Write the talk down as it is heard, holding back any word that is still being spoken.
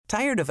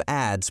Tired of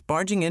ads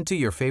barging into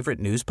your favorite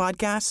news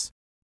podcasts?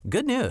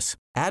 Good news.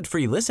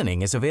 Ad-free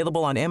listening is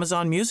available on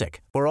Amazon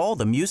Music for all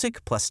the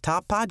music plus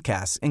top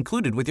podcasts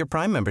included with your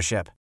Prime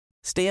membership.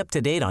 Stay up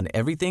to date on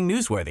everything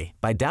newsworthy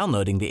by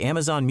downloading the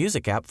Amazon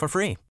Music app for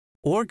free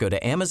or go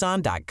to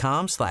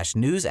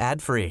amazon.com/news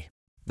ad free.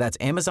 That's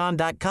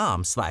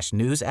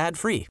amazon.com/news ad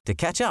free to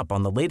catch up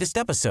on the latest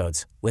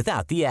episodes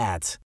without the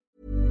ads.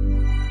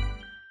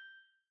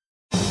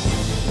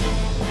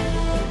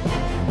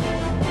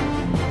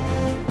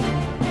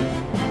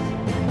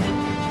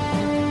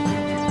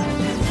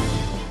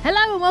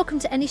 Hello and welcome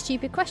to Any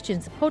Stupid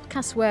Questions, the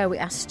podcast where we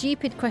ask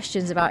stupid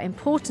questions about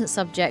important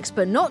subjects,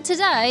 but not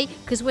today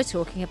because we're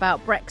talking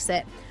about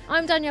Brexit.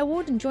 I'm Danielle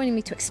Ward, and joining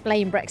me to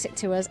explain Brexit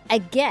to us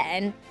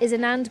again is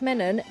Anand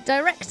Menon,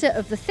 director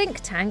of the think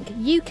tank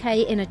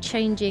UK in a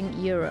Changing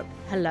Europe.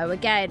 Hello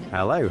again.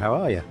 Hello, how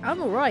are you?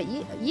 I'm all right.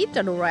 You've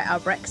done all right out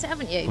of Brexit,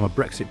 haven't you? I'm a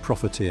Brexit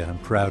profiteer. I'm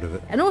proud of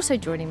it. And also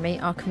joining me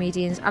are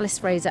comedians Alice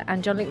Fraser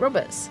and John Luke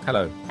Roberts.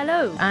 Hello.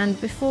 Hello. And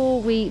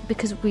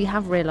because we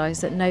have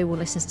realised that no one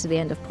listens to the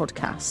end of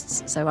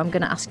podcasts, so I'm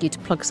going to ask you to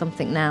plug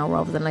something now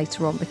rather than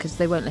later on because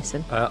they won't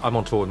listen. I'm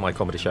on tour with my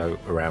comedy show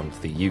around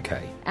the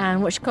UK.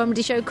 And what's your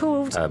comedy show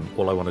called?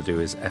 All I want to do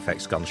is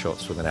FX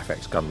gunshots with an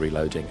FX gun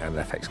reloading and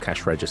an FX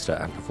cash register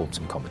and perform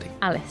some comedy.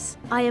 Alice.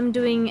 I am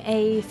doing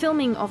a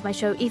filming of my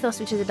show Ethos,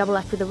 which is a double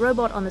act with a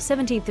robot, on the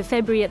 17th of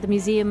February at the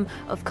Museum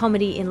of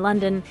Comedy in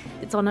London.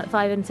 It's on at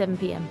 5 and 7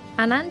 p.m.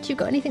 Anand, you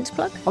got anything to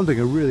plug? I'm doing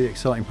a really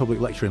exciting public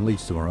lecture in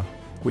Leeds tomorrow,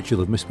 which you'll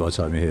have missed by the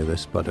time you hear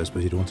this, but I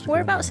suppose you don't want to.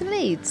 Whereabouts in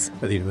Leeds?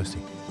 At the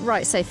university.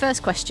 Right, so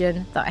first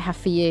question that I have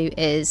for you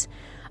is,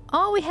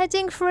 are we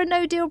heading for a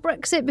no-deal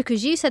Brexit?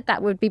 Because you said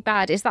that would be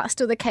bad. Is that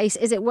still the case?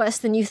 Is it worse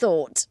than you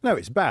thought? No,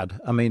 it's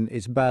bad. I mean,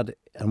 it's bad,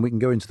 and we can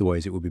go into the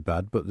ways it would be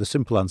bad, but the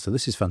simple answer,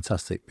 this is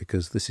fantastic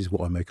because this is what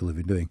I make a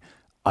living doing.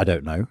 I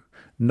don't know.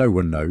 No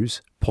one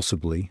knows,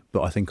 possibly,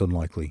 but I think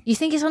unlikely. You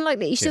think it's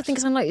unlikely? You still think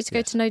it's unlikely to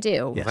go to no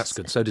deal? Well, that's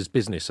good. So does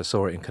business. I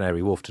saw it in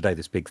Canary Wharf today.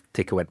 This big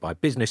ticker went by.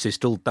 Businesses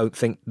still don't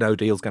think no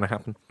deal's going to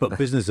happen. But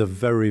business are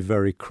very,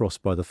 very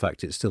crossed by the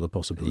fact it's still a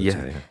possibility.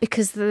 Yeah.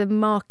 Because the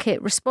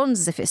market responds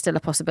as if it's still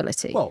a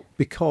possibility. Well,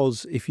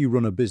 because if you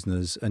run a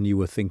business and you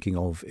were thinking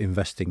of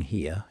investing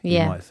here, you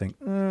might think,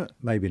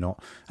 maybe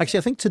not. Actually,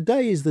 I think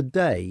today is the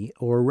day,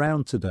 or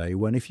around today,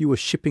 when if you were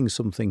shipping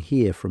something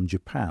here from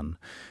Japan,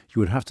 you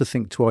would have to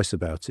think twice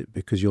about it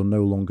because you're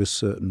no longer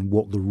certain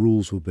what the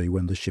rules will be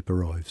when the ship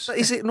arrives. But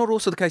is it not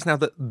also the case now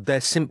that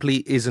there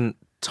simply isn't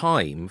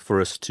time for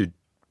us to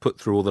put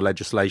through all the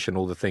legislation,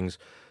 all the things?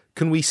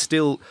 Can we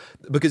still...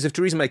 Because if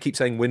Theresa May keeps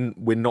saying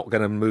we're not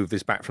going to move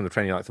this back from the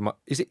 29th of March,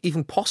 is it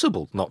even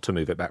possible not to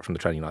move it back from the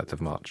 29th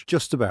of March?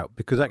 Just about,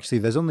 because actually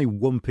there's only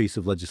one piece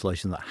of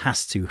legislation that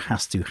has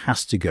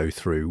to go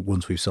through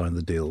once we've signed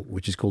the deal,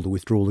 which is called the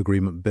Withdrawal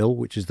Agreement Bill,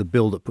 which is the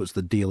bill that puts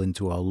the deal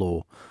into our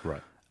law.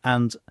 Right.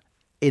 And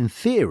in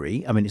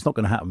theory, I mean, it's not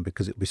going to happen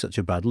because it would be such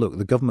a bad look.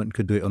 The government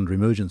could do it under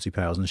emergency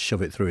powers and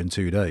shove it through in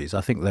 2 days.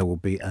 I think there will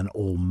be an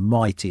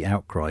almighty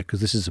outcry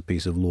because this is a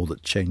piece of law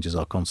that changes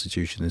our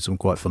constitution in some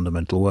quite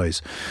fundamental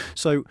ways.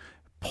 So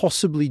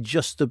possibly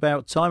just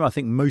about time. I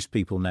think most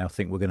people now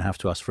think we're going to have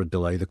to ask for a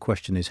delay. The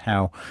question is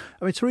how.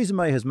 I mean, Theresa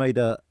May has made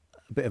a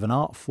bit of an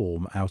art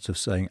form out of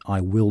saying, I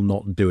will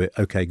not do it.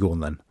 OK, go on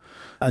then.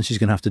 And she's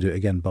going to have to do it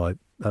again by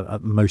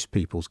most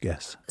people's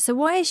guess. So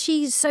why is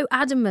she so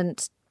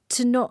adamant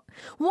to not...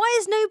 Why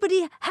is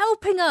nobody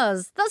helping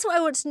us? That's what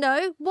I want to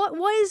know.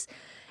 Why is...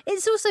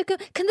 It's also...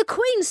 Can the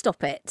Queen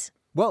stop it?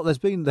 Well, there's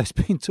been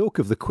talk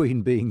of the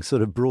Queen being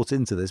sort of brought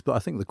into this, but I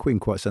think the Queen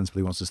quite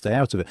sensibly wants to stay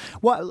out of it.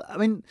 Well, I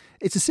mean,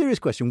 it's a serious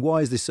question.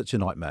 Why is this such a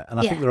nightmare? And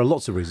I think there are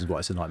lots of reasons why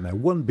it's a nightmare.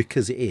 One,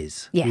 because it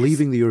is. Yes.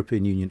 Leaving the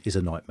European Union is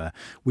a nightmare.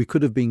 We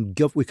could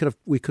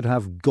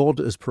have God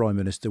as Prime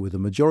Minister with a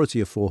majority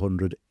of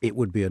 400. It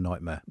would be a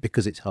nightmare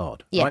because it's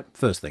hard. Yeah. Right?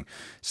 First thing.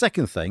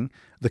 Second thing,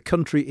 the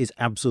country is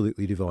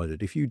absolutely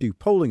divided. If you do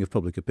polling of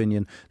public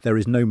opinion, there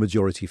is no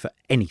majority for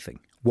anything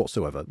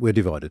whatsoever. We're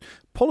divided.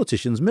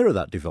 Politicians mirror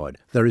that divide.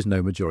 There is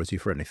no majority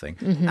for anything.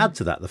 Mm-hmm. Add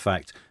to that the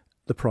fact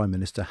the Prime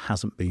Minister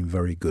hasn't been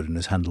very good and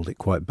has handled it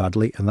quite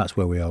badly, and that's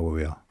where we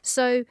are.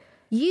 So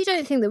you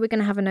don't think that we're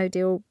going to have a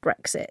no-deal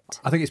Brexit?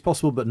 I think it's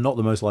possible, but not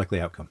the most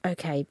likely outcome.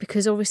 OK,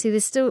 because obviously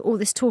there's still all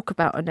this talk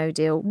about a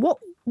no-deal.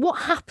 What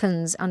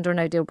happens under a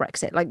no-deal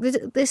Brexit? Like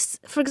this,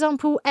 for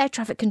example, air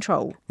traffic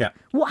control. Yeah.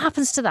 What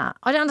happens to that?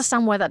 I don't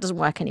understand why that doesn't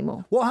work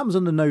anymore. What happens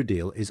under no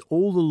deal is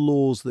all the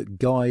laws that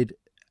guide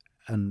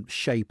and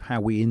shape how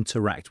we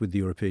interact with the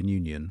European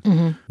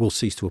Union will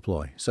cease to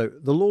apply. So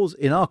the laws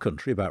in our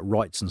country about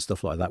rights and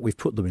stuff like that, we've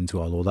put them into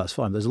our law, that's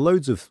fine. There's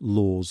loads of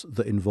laws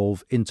that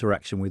involve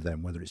interaction with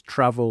them, whether it's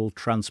travel,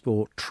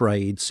 transport,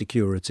 trade,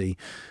 security.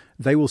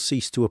 They will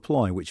cease to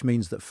apply, which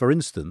means that, for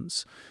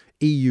instance,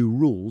 EU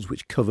rules,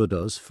 which covered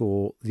us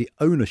for the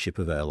ownership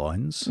of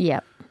airlines,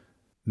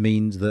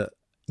 means that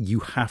you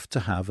have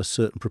to have a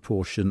certain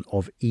proportion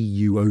of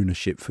EU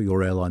ownership for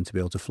your airline to be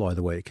able to fly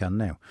the way it can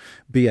now.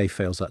 BA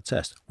fails that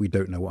test. We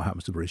don't know what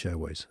happens to British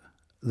Airways.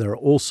 there are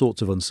all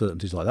sorts of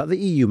uncertainties like that. The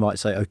EU might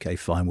say, OK,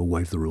 fine, we'll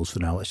waive the rules for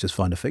now. Let's just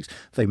find a fix.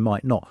 They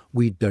might not.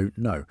 We don't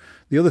know.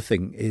 The other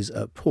thing is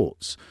at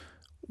ports.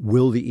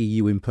 Will the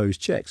EU impose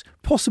checks?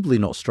 Possibly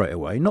not straight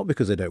away, not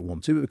because they don't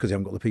want to, but because they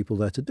haven't got the people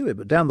there to do it.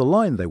 But down the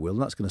line they will,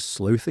 and that's going to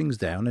slow things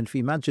down. And if you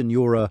imagine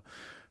you're a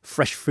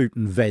fresh fruit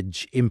and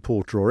veg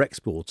importer or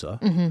exporter,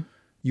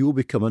 you will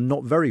become a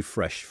not very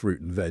fresh fruit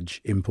and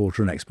veg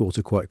importer and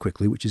exporter quite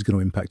quickly, which is going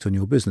to impact on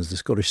your business. The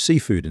Scottish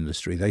seafood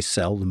industry, they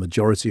sell the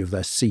majority of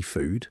their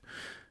seafood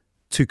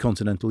to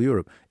continental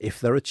Europe. If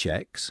there are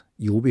checks,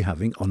 you will be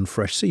having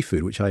unfresh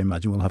seafood, which I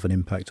imagine will have an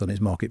impact on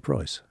its market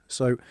price.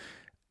 So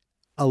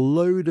a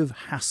load of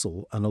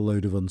hassle and a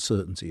load of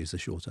uncertainty is the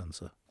short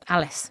answer.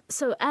 Alice.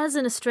 So as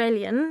an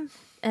Australian...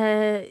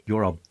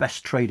 You're our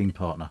best trading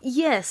partner.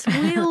 Yes.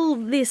 Will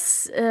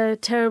this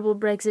terrible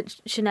Brexit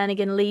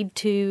shenanigan lead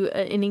to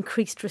an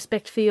increased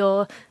respect for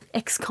your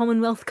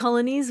ex-Commonwealth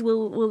colonies?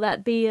 Will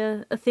that be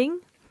a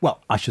thing?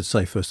 Well, I should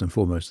say first and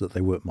foremost that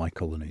they weren't my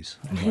colonies.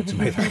 I'd like to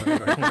make that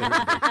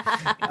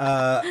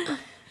very clear.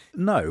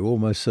 No,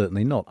 almost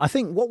certainly not. I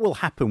think what will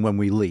happen when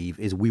we leave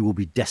is we will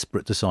be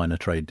desperate to sign a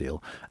trade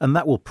deal. And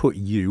that will put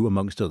you,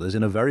 amongst others,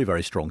 in a very,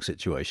 very strong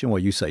situation where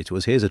you say to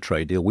us, here's a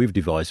trade deal we've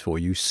devised for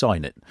you,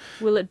 sign it.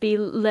 Will it be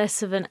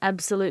less of an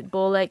absolute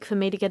ball ache for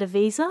me to get a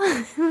visa?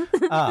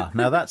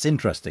 Now that's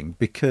interesting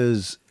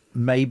because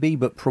maybe,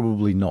 but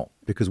probably not.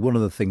 Because one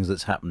of the things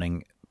that's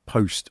happening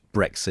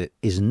post-Brexit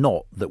is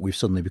not that we've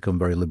suddenly become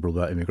very liberal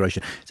about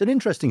immigration. It's an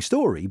interesting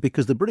story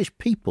because the British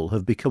people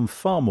have become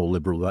far more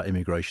liberal about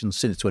immigration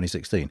since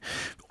 2016.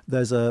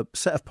 There's a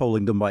set of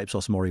polling done by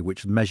Ipsos Mori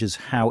which measures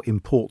how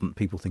important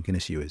people think an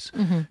issue is.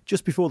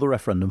 Just before the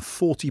referendum,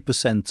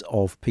 40%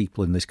 of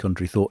people in this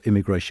country thought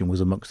immigration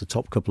was amongst the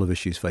top couple of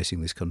issues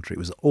facing this country. It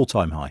was an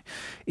all-time high.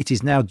 It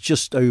is now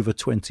just over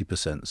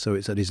 20%, so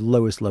it's at its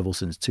lowest level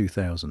since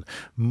 2000.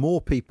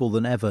 More people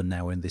than ever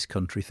now in this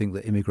country think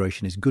that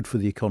immigration is good for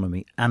the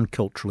economy and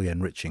culturally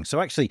enriching. So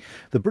actually,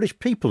 the British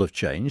people have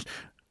changed.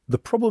 The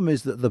problem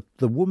is that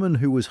the woman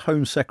who was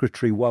Home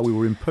Secretary while we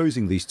were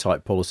imposing these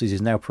type policies is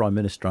now Prime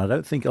Minister. I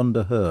don't think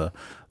under her,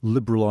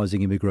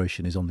 liberalising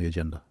immigration is on the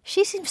agenda.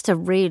 She seems to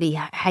really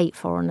hate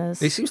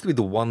foreigners. It seems to be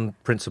the one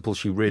principle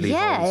she really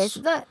holds.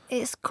 Yeah,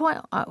 it's quite...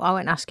 I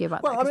won't ask you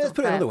about that. Well, I mean, let's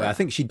put it another way. I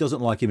think she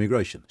doesn't like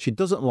immigration. She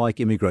doesn't like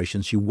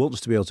immigration. She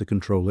wants to be able to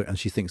control it, and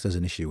she thinks there's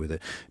an issue with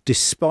it.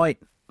 Despite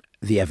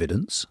the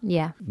evidence,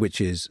 which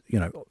is,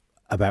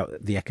 about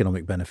the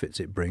economic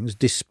benefits it brings,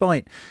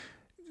 despite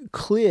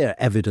clear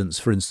evidence,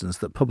 for instance,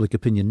 that public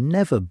opinion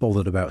never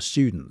bothered about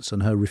students,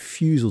 and her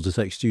refusal to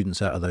take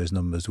students out of those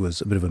numbers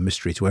was a bit of a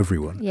mystery to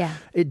everyone. Yeah.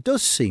 It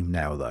does seem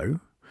now, though,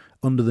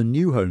 under the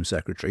new Home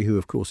Secretary, who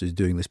of course is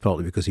doing this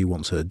partly because he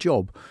wants her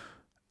job,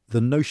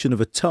 the notion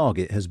of a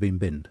target has been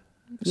binned.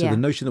 So the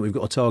notion that we've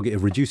got a target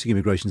of reducing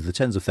immigration to the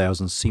tens of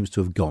thousands seems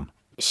to have gone.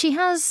 She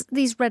has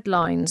these red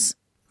lines.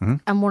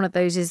 And one of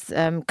those is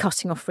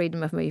cutting off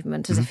freedom of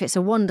movement, as if it's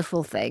a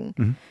wonderful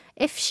thing.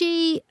 If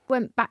she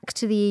went back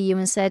to the EU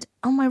and said,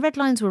 my red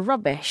lines were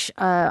rubbish,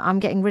 I'm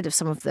getting rid of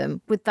some of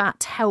them, would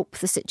that help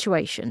the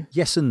situation?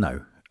 Yes and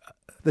no.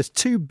 There's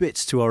two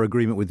bits to our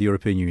agreement with the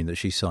European Union that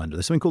she signed.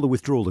 There's something called the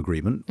withdrawal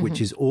agreement, which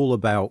is all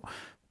about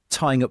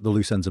tying up the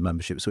loose ends of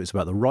membership. So it's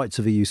about the rights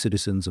of EU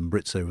citizens and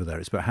Brits over there.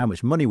 It's about how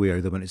much money we owe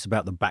them, and it's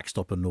about the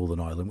backstop on Northern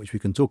Ireland, which we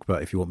can talk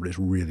about if you want, but it's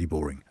really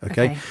boring.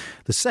 Okay.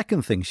 The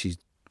second thing she's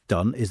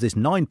done is this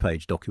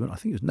 9-page document. I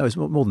think it's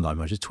more than 9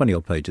 pages,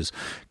 20-odd pages,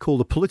 called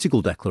a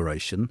political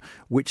declaration,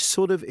 which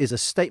sort of is a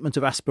statement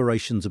of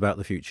aspirations about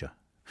the future.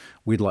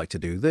 We'd like to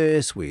do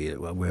this,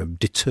 we're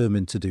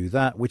determined to do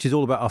that, which is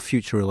all about our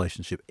future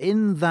relationship.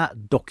 In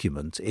that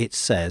document, it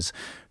says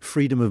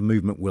freedom of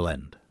movement will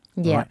end.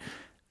 Yeah. Right?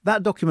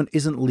 That document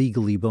isn't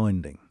legally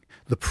binding.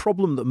 The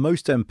problem that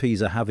most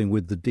MPs are having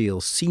with the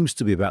deal seems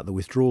to be about the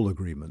withdrawal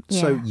agreement.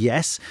 Yeah. So,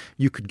 yes,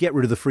 you could get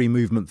rid of the free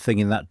movement thing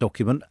in that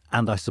document,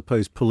 and I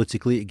suppose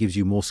politically it gives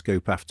you more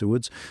scope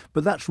afterwards.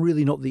 But that's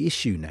really not the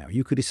issue now.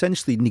 You could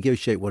essentially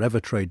negotiate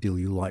whatever trade deal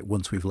you like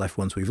once we've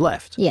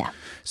left. Yeah.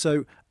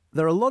 So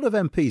there are a lot of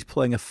MPs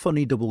playing a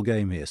funny double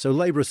game here. So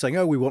Labour is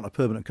saying, we want a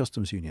permanent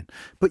customs union.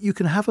 But you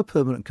can have a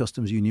permanent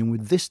customs union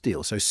with this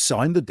deal. So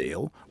sign the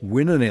deal,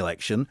 win an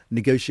election,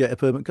 negotiate a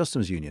permanent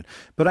customs union.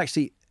 But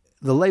actually,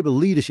 the Labour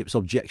leadership's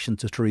objection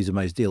to Theresa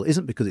May's deal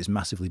isn't because it's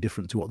massively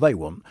different to what they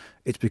want.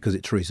 It's because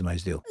it's Theresa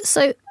May's deal.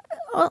 So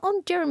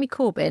on Jeremy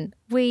Corbyn,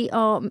 we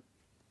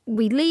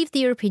leave the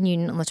European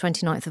Union on the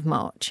 29th of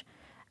March.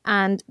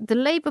 And the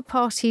Labour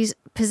Party's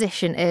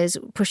position is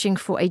pushing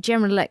for a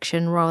general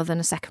election rather than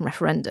a second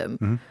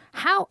referendum.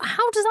 How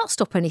does that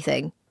stop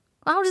anything?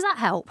 How does that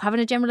help,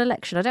 having a general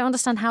election? I don't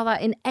understand how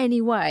that in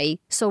any way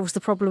solves the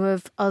problem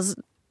of us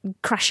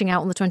crashing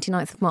out on the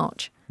 29th of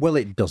March. Well,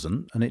 it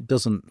doesn't, and it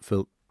doesn't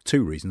for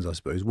two reasons, I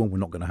suppose. One, we're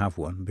not going to have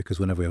one because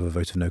whenever we have a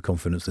vote of no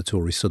confidence, the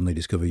Tories suddenly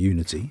discover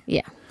unity.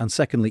 Yeah. And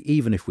secondly,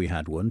 even if we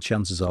had one,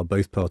 chances are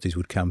both parties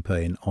would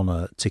campaign on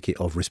a ticket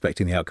of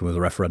respecting the outcome of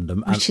the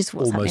referendum. Which is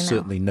what's almost happening now.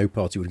 certainly no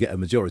party would get a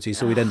majority.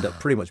 So we'd end up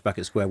pretty much back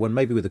at square one,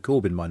 maybe with a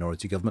Corbyn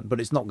minority government, but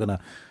it's not going to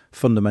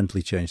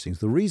fundamentally change things.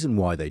 The reason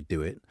why they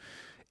do it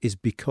is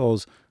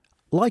because,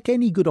 like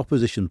any good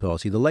opposition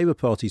party, the Labour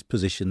Party's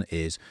position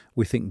is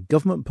we think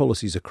government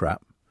policies are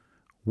crap,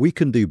 we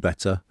can do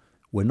better,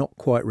 we're not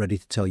quite ready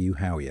to tell you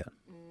how yet.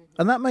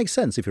 And that makes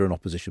sense if you're an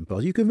opposition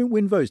party. You can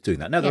win votes doing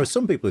that. Now, there are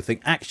some people who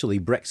think, actually,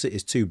 Brexit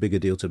is too big a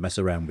deal to mess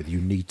around with.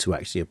 You need to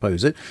actually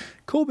oppose it.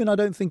 Corbyn, I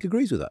don't think,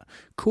 agrees with that.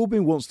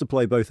 Corbyn wants to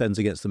play both ends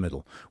against the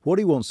middle. What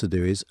he wants to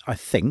do is, I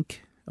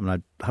think, I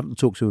haven't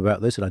talked to him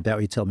about this, and I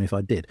doubt he'd tell me if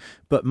I did,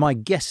 but my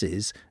guess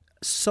is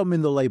some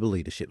in the Labour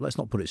leadership, let's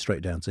not put it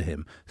straight down to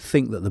him,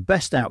 think that the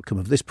best outcome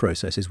of this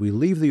process is we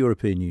leave the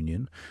European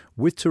Union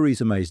with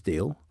Theresa May's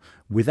deal,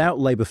 without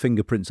Labour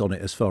fingerprints on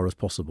it as far as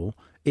possible.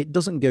 It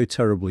doesn't go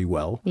terribly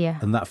well,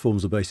 and that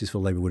forms the basis for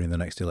Labour winning the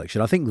next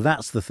election. I think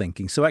that's the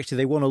thinking. So actually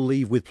they want to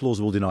leave with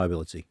plausible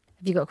deniability.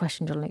 Have you got a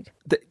question, John Luke?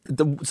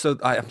 So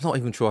I'm not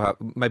even sure how.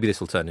 Maybe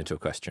this will turn into a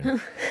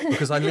question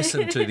because I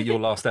listened to your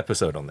last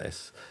episode on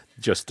this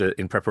just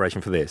in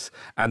preparation for this,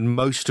 and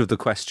most of the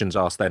questions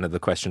asked then are the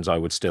questions I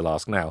would still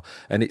ask now.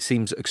 And it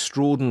seems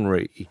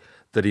extraordinary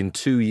that in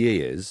 2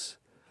 years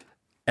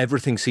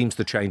everything seems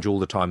to change all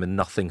the time and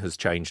nothing has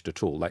changed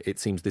at all. Like, it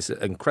seems this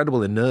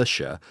incredible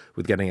inertia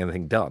with getting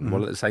anything done,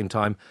 while at the same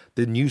time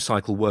the news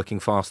cycle working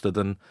faster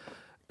than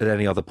at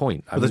any other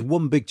point. But there's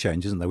one big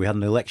change, isn't there? We had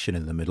an election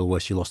in the middle where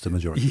she lost a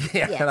majority.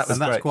 Yeah, that was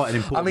and that's great. quite an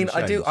important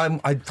change.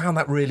 I found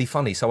that really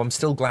funny, so I'm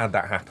still glad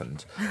that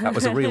happened. That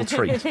was a real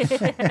treat.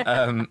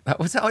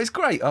 It's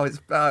great.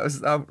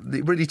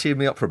 It really cheered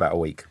me up for about a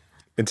week.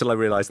 Until I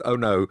realised, oh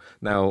no,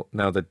 now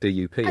the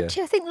DUP are...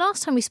 Actually, I think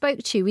last time we spoke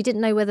to you, we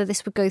didn't know whether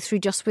this would go through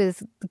just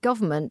with the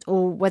government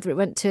or whether it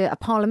went to a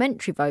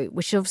parliamentary vote,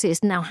 which obviously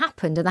has now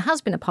happened, and there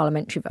has been a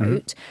parliamentary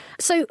vote.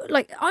 So,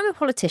 I'm a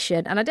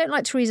politician and I don't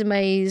like Theresa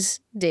May's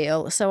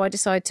deal, so I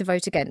decide to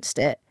vote against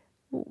it.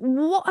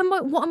 What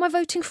am I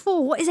voting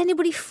for? What is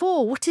anybody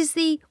for? What do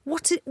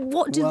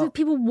the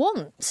people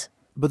want?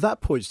 But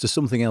that points to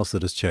something else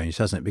that has changed,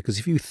 hasn't it? Because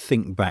if you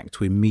think back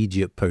to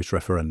immediate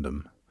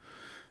post-referendum,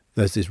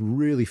 there's this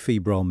really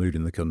febrile mood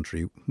in the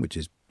country, which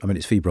is,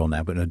 it's febrile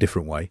now, but in a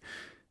different way.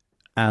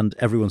 And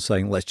everyone's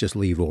saying, let's just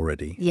leave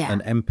already. Yeah.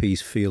 And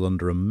MPs feel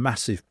under a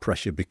massive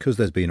pressure because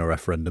there's been a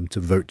referendum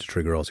to vote to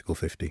trigger Article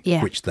 50,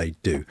 which they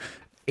do.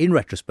 In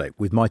retrospect,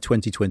 with my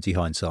 2020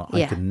 hindsight,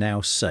 I can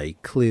now say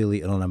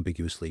clearly and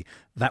unambiguously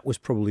that was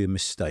probably a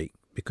mistake,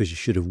 because you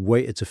should have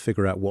waited to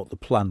figure out what the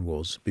plan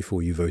was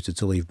before you voted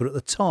to leave. But at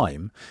the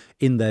time,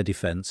 in their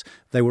defence,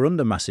 they were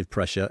under massive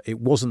pressure. It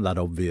wasn't that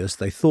obvious.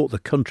 They thought the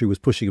country was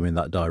pushing them in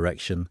that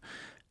direction,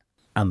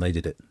 and they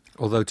did it.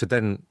 Although to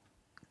then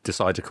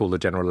decide to call the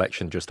general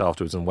election just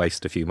afterwards and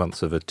waste a few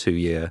months of a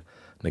 2-year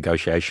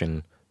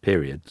negotiation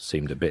period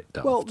seemed a bit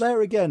daft. Well,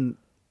 there again,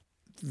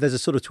 there's a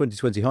sort of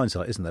 2020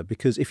 hindsight, isn't there?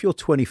 Because if you're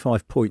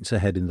 25 points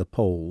ahead in the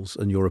polls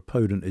and your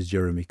opponent is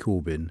Jeremy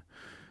Corbyn,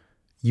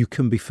 you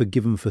can be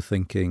forgiven for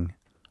thinking,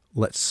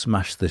 let's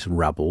smash this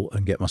rabble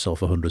and get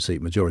myself a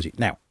 100-seat majority.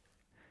 Now,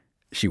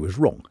 she was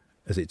wrong,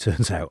 as it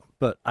turns out,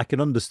 but I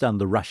can understand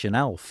the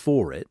rationale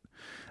for it.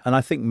 And I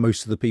think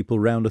most of the people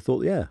around her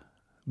thought, yeah,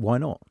 why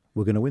not?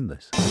 We're going to win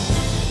this.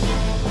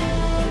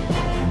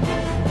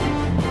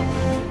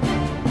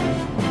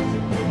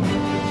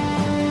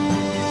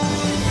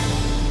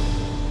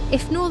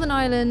 If Northern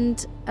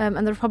Ireland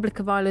and the Republic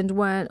of Ireland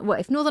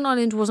if Northern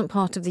Ireland wasn't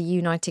part of the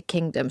United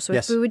Kingdom, so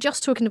if we were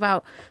just talking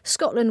about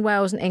Scotland,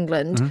 Wales and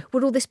England,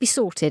 would all this be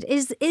sorted?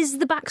 Is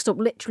the backstop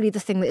literally the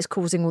thing that is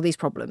causing all these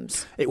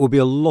problems? It would be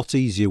a lot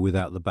easier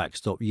without the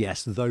backstop,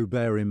 yes, though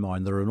bear in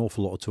mind there are an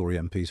awful lot of Tory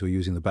MPs who are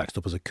using the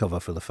backstop as a cover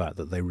for the fact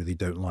that they really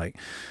don't like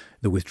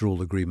the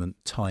withdrawal agreement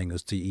tying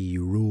us to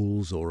EU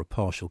rules or a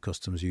partial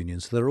customs union.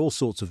 So there are all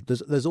sorts of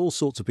there's all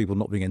sorts of people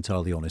not being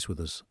entirely honest with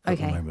us at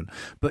the moment.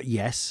 But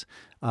yes,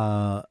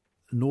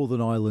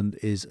 Northern Ireland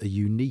is a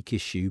unique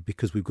issue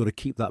because we've got to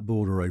keep that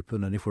border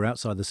open, and if we're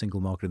outside the single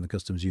market in the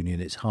customs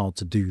union, it's hard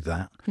to do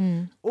that.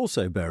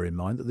 Also bear in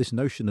mind that this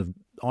notion of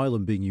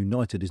Ireland being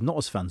united is not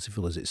as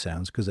fanciful as it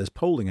sounds, because there's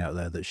polling out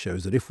there that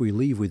shows that if we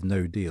leave with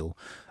no deal,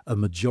 a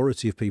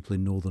majority of people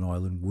in Northern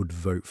Ireland would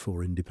vote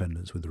for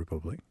independence with the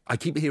Republic. I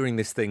keep hearing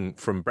this thing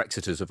from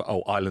Brexiters of,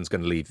 Ireland's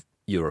going to leave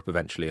Europe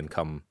eventually and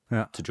come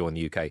to join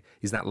the UK.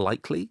 Is that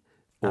likely?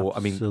 Or,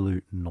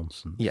 Absolute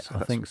nonsense. Yeah,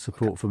 I think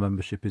support for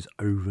membership is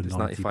over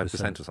 90%.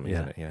 95% or something,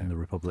 isn't it? Yeah. In the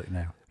Republic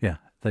now. Yeah,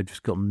 they've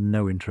just got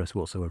no interest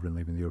whatsoever in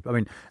leaving Europe.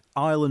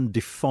 Ireland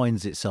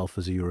defines itself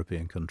as a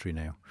European country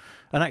now.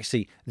 And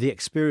actually, the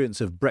experience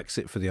of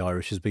Brexit for the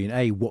Irish has been,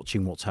 A,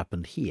 watching what's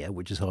happened here,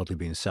 which has hardly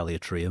been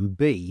salutary, and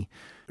B,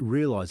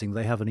 realising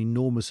they have an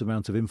enormous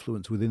amount of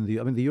influence within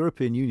the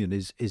European Union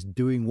is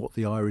doing what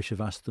the Irish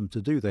have asked them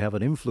to do. They have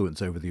an influence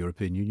over the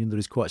European Union that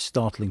is quite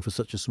startling for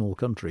such a small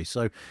country.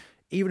 So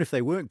even if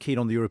they weren't keen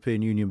on the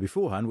European Union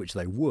beforehand, which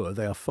they were,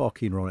 they are far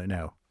keener on it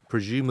now.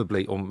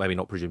 presumably, or maybe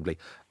not presumably,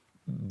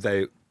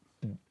 they,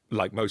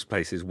 like most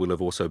places, will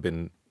have also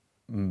been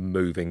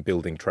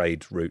building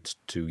trade routes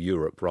to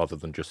Europe rather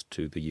than just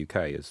to the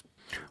UK.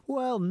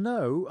 Well,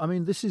 no. I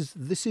mean, this is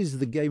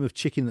the game of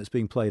chicken that's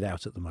being played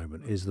out at the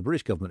moment. Is the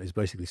British government is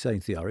basically saying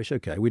to the Irish,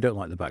 OK, we don't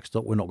like the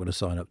backstop, we're not going to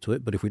sign up to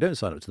it. But if we don't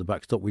sign up to the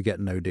backstop, we get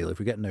no deal. If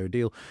we get no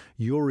deal,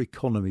 your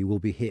economy will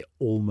be hit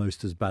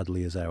almost as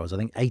badly as ours. I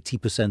think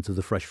 80% of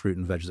the fresh fruit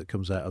and veg that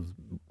comes out of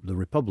the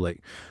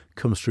Republic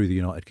comes through the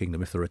United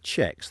Kingdom. If there are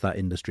checks, that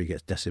industry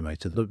gets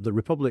decimated. The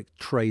Republic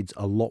trades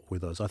a lot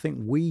with us. I think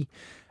we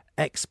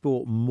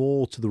export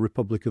more to the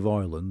Republic of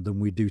Ireland than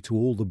we do to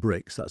all the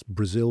BRICS. That's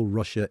Brazil,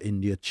 Russia,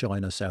 India,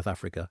 China, South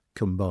Africa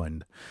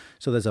combined.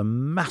 So there's a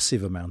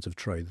massive amount of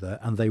trade there,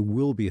 and they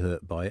will be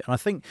hurt by it. And I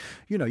think,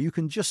 you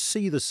can just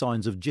see the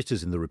signs of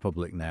jitters in the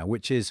Republic now,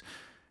 which is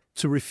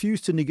to refuse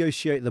to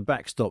negotiate the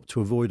backstop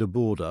to avoid a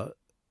border.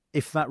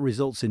 If that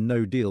results in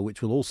no deal,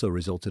 which will also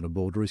result in a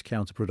border, is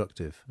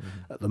counterproductive.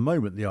 At the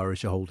moment, the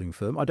Irish are holding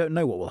firm. I don't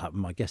know what will happen.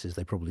 My guess is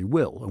they probably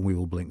will, and we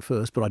will blink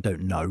first, but I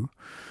don't know.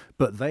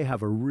 But they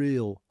have a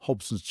real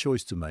Hobson's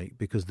choice to make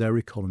because their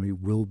economy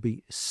will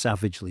be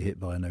savagely hit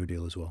by a no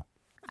deal as well.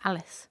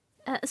 Alice?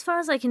 As far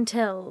as I can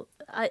tell,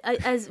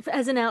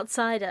 as an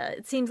outsider,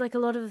 it seems like a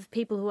lot of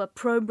people who are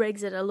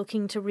pro-Brexit are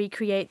looking to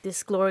recreate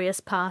this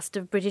glorious past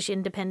of British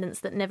independence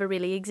that never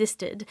really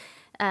existed.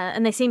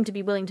 And they seem to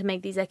be willing to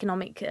make these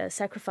economic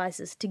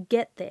sacrifices to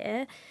get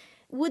there.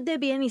 Would there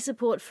be any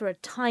support for a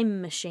time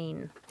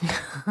machine?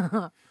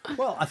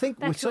 Well, I think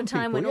back with to some a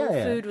time people, when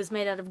all food was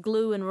made out of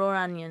glue and raw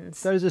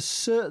onions. There is a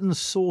certain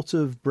sort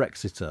of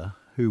Brexiter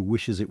who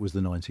wishes it was the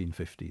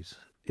 1950s.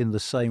 In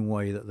the same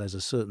way that there's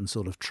a certain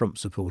sort of Trump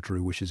supporter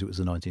who wishes it was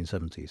the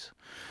 1970s.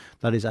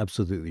 That is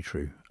absolutely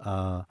true.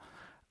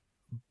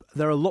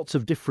 There are lots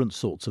of different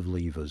sorts of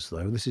levers,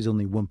 though. This is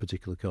only one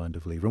particular kind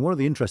of lever. And one of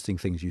the interesting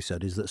things you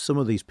said is that some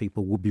of these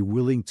people would be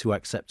willing to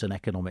accept an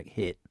economic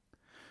hit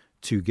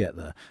to get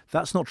there.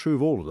 That's not true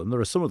of all of them.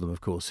 There are some of them, of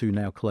course, who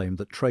now claim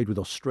that trade with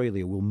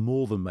Australia will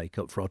more than make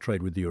up for our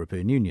trade with the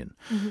European Union.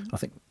 I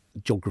think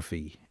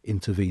geography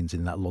intervenes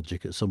in that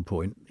logic at some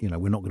point.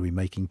 We're not going to be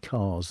making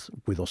cars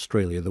with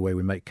Australia the way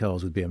we make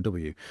cars with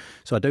BMW.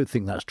 So I don't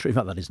think that's true. In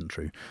fact, that isn't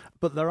true.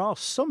 But there are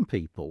some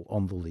people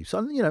on the Leave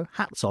side,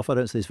 hats off. I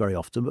don't say this very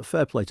often, but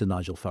fair play to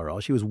Nigel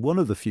Farage. He was one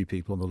of the few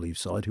people on the Leave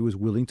side who was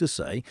willing to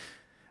say,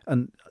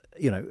 and,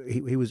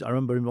 he was, I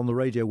remember him on the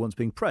radio once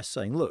being pressed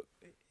saying, look,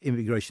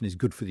 immigration is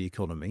good for the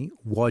economy.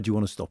 Why do you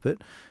want to stop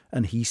it?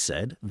 And he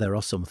said, there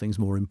are some things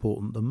more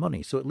important than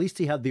money. So at least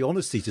he had the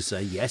honesty to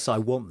say, yes, I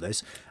want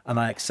this, and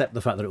I accept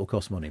the fact that it will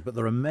cost money. But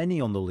there are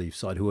many on the Leave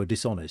side who are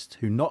dishonest,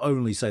 who not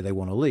only say they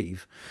want to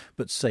leave,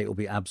 but say it will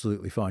be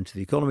absolutely fine to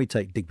the economy.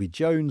 Take Digby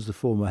Jones, the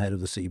former head of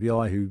the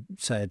CBI, who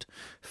said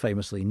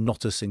famously,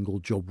 not a single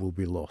job will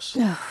be lost.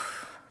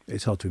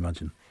 It's hard to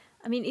imagine.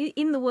 I mean,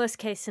 in the worst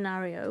case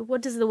scenario,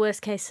 what does the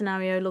worst case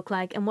scenario look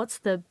like, and what's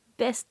the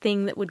best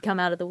thing that would come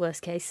out of the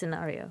worst case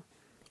scenario?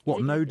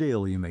 What, no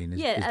deal, you mean,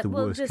 is the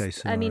worst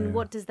case scenario? I mean,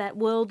 what does that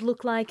world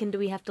look like, and do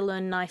we have to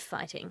learn knife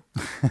fighting?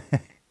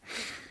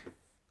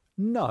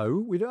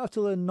 No, we don't have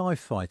to learn knife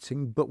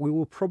fighting, but we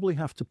will probably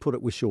have to put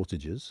up with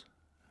shortages.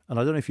 And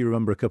I don't know if you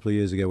remember a couple of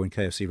years ago when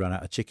KFC ran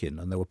out of chicken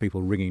and there were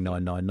people ringing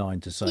 999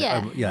 to say,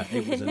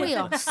 it was we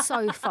are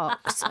so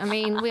fucked. I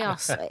mean, we are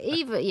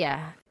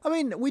I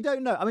mean, we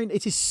don't know. I mean,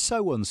 it is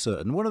so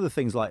uncertain. One of the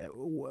things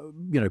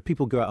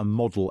people go out and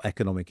model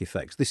economic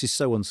effects. This is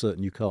so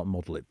uncertain you can't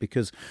model it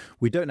because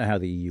we don't know how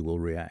the EU will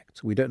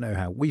react. We don't know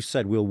how. We've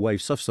said we'll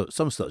wave some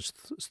such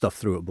stuff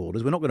through at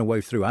borders. We're not going to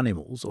wave through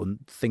animals or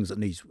things that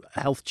need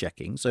health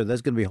checking. So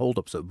there's going to be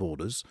hold-ups at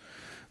borders.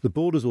 The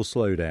borders will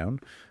slow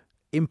down.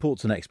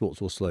 Imports and exports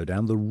will slow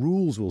down. The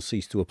rules will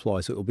cease to apply,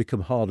 so it will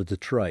become harder to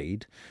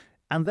trade.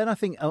 And then I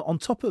think on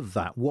top of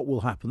that, what will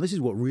happen, this is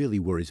what really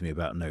worries me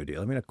about no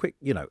deal. I mean,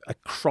 a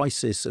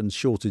crisis and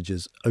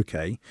shortages,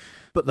 okay,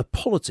 but the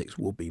politics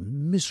will be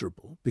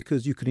miserable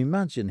because you can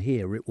imagine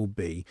here it will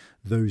be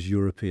those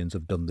Europeans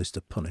have done this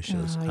to punish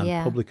us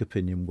and public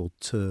opinion will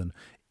turn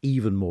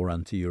even more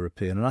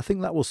anti-European. And I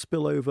think that will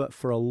spill over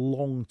for a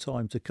long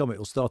time to come. It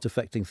will start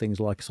affecting things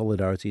like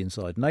solidarity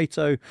inside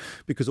NATO,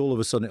 because all of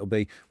a sudden it'll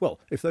be,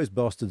 well, if those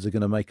bastards are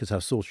going to make us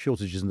have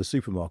shortages in the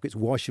supermarkets,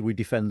 why should we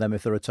defend them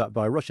if they're attacked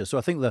by Russia? So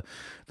I think the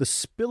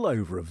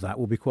spillover of that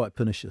will be quite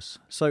pernicious.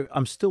 So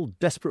I'm still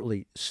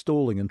desperately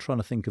stalling and trying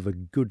to think of a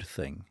good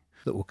thing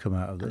that will come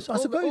out of this. I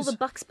suppose all the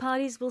Bucks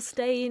parties will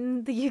stay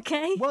in the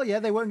UK. Well, yeah,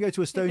 they won't go to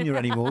Estonia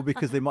anymore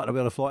because they might not be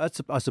able to fly.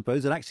 I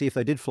suppose, and actually, if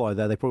they did fly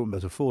there, they probably wouldn't be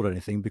able to afford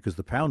anything because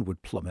the pound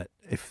would plummet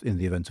if in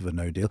the event of a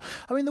no deal.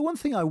 I mean, the one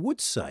thing I would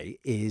say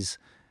is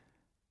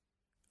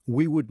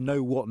we would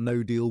know what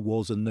no deal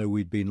was and know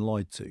we'd been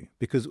lied to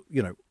because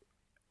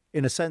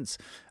in a sense,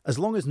 as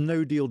long as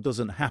no deal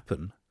doesn't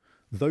happen,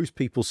 those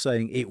people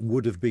saying it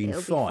would have been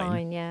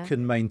fine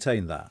can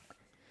maintain that,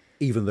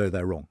 even though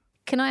they're wrong.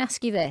 Can I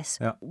ask you this?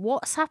 Yeah.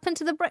 What's happened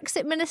to the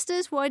Brexit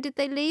ministers? Why did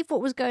they leave?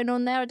 What was going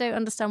on there? I don't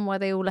understand why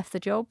they all left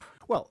the job.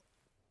 Well,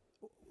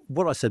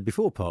 what I said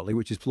before, partly,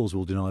 which is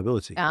plausible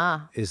deniability,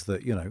 is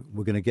that,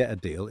 we're going to get a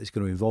deal. It's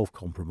going to involve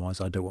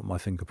compromise. I don't want my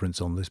fingerprints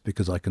on this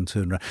because I can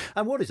turn around.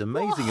 And what is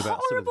amazing What a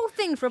horrible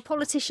thing for a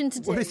politician to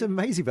do. What is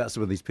amazing about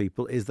some of these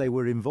people is they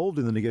were involved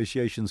in the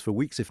negotiations for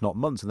weeks, if not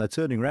months, and they're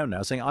turning around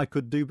now saying, I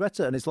could do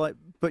better. And it's like,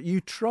 but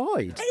you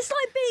tried. It's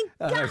like being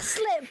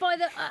gaslit by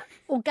the...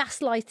 or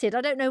gaslighted.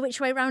 I don't know which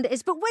way around it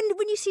is. But when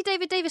you see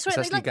David Davis... It's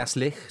actually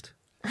gaslicht.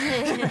 But he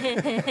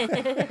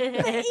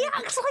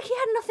acts like he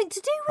had nothing to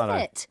do with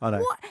it. I know.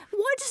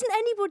 Why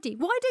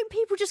don't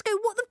people just go,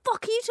 what the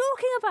fuck are you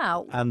talking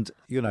about? And,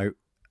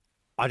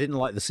 I didn't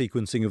like the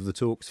sequencing of the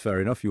talks, fair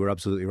enough. You were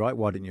absolutely right.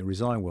 Why didn't you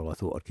resign? Well, I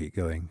thought I'd keep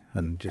going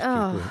and just keep,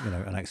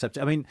 and accept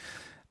it. I mean,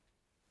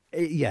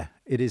 it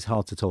is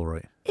hard to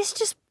tolerate. It's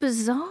just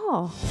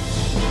bizarre.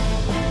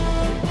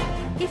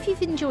 If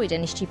you've enjoyed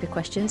Any Stupid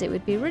Questions, it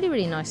would be really,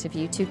 really nice of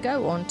you to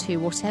go on to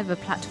whatever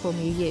platform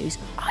you use.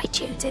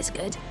 iTunes is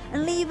good.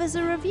 And leave us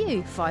a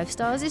review. 5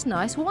 stars is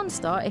nice. 1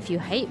 star if you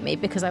hate me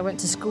because I went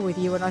to school with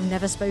you and I've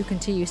never spoken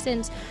to you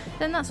since,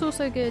 then that's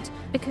also good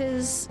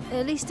because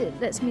at least it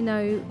lets me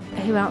know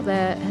who out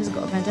there has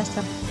got a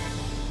vendetta.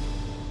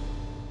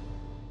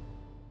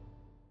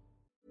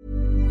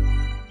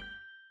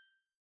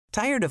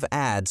 Tired of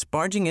ads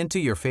barging into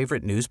your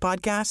favorite news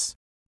podcasts?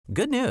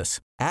 Good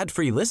news.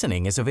 Ad-free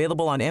listening is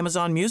available on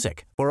Amazon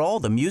Music for all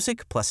the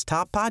music plus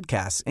top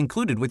podcasts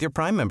included with your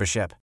Prime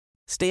membership.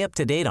 Stay up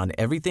to date on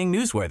everything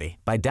newsworthy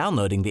by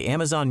downloading the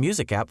Amazon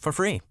Music app for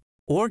free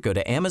or go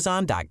to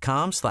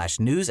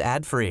amazon.com/news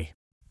ad free.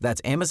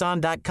 That's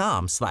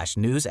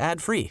amazon.com/news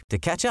ad free to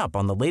catch up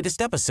on the latest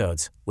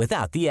episodes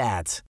without the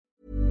ads.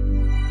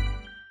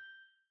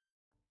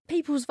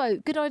 People's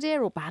vote, good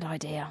idea or bad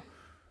idea?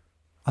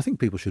 I think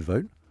people should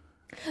vote.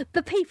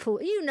 The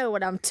people, you know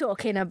what I'm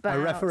talking about. A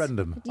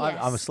referendum. Yes.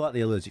 I'm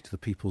slightly allergic to the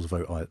people's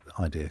vote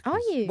idea.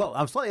 Are you? Well,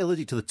 I'm slightly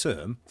allergic to the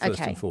term,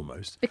 first and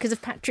foremost. Because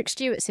of Patrick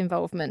Stewart's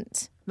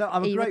involvement. No,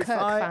 I'm a great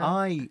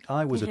fan.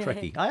 I was a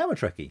Trekkie. I am a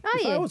Trekkie. Are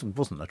you? I wasn't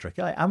a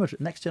Trekkie. I am a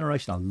Next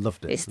Generation. I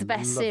loved it. It's the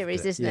best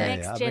series, isn't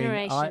it? Next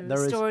Generation,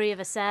 the story of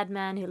a sad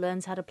man who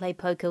learns how to play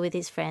poker with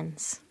his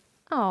friends.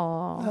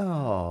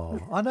 Oh,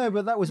 I know,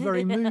 but that was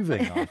very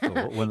moving, I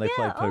thought, when they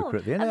played poker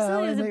at the end.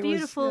 Absolutely, it was a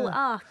beautiful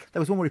arc. There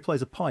was one where he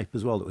plays a pipe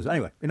as well. That was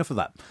Anyway, enough of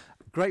that.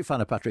 Great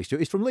fan of Patrick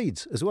Stewart. He's from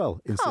Leeds as well,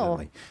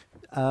 incidentally.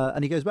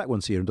 And he goes back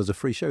once a year and does a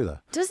free show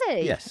there. Does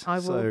he? Yes. I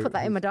will put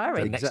that in my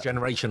diary. Next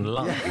Generation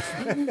Live.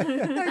 He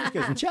just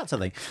goes and chats, I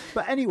think.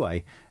 But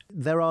anyway,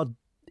 there are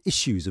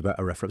issues about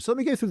a referendum. So let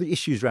me go through the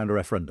issues around a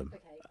referendum.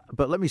 Okay.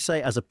 But let me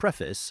say, as a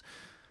preface,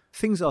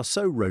 things are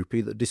so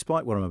ropey that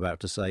despite what I'm about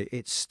to say,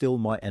 it still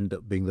might end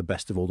up being the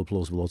best of all the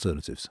plausible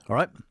alternatives. All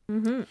right?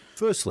 Mm-hmm.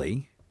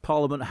 Firstly,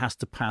 Parliament has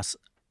to pass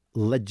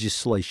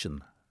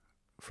legislation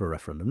for a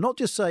referendum. Not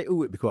just say,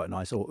 it'd be quite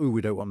nice, or,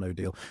 we don't want no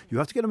deal. You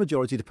have to get a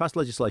majority to pass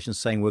legislation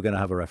saying we're going to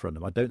have a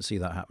referendum. I don't see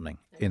that happening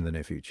in the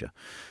near future.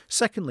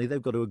 Secondly,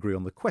 they've got to agree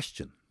on the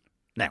question.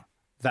 Now,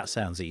 that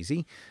sounds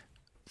easy.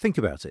 Think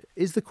about it.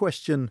 Is the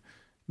question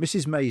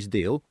Mrs May's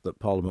deal that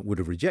Parliament would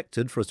have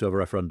rejected for us to have a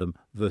referendum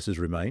versus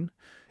Remain?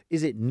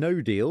 Is it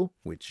no deal,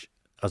 which,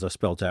 as I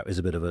spelt out, is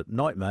a bit of a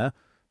nightmare,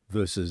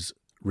 versus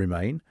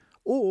Remain?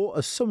 Or,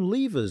 as some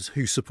leavers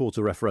who support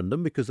a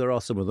referendum, because there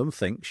are some of them,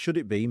 think, should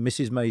it be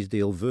Mrs May's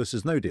deal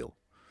versus no deal?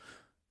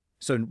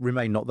 So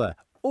Remain not there.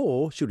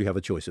 Or should we have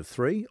a choice of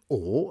 3?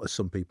 Or, as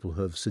some people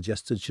have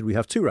suggested, should we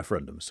have 2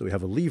 referendums? So we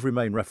have a Leave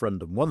Remain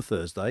referendum one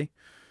Thursday,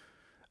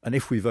 and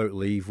if we vote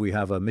Leave, we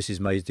have a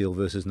Mrs May's deal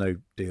versus no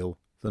deal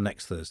the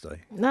next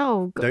Thursday.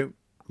 No. Don't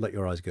let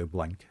your eyes go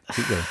blank.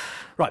 Keep going.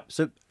 Right,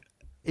 so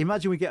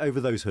imagine we get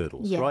over those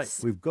hurdles, right?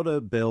 We've got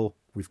a bill,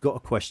 we've got a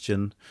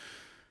question.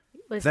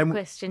 Well, the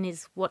question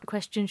is, what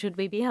question should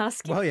we be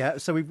asking? Well, yeah,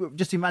 so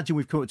just imagine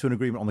we've come up to an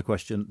agreement on the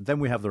question, then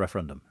we have the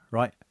referendum,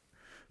 right?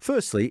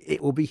 Firstly,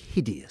 it will be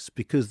hideous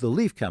because the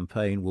Leave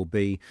campaign will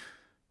be,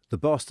 the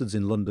bastards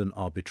in London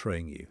are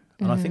betraying you.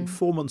 And I think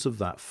 4 months of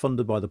that,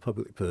 funded by the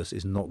public purse,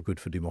 is not good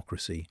for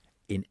democracy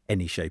in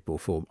any shape or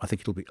form. I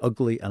think it'll be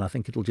ugly, and I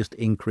think it'll just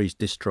increase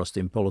distrust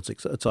in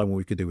politics at a time when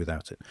we could do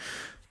without it.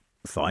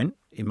 Fine,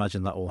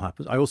 imagine that all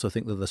happens. I also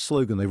think that the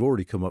slogan they've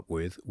already come up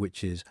with,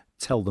 which is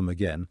tell them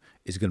again,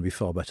 is going to be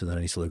far better than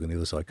any slogan the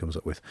other side comes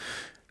up with.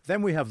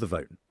 Then we have the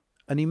vote.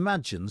 And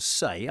imagine,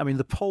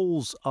 the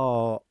polls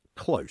are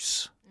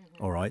close,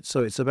 all right?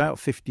 So it's about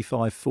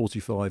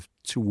 55-45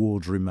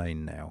 towards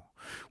Remain now,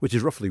 which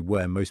is roughly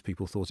where most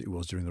people thought it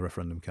was during the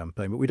referendum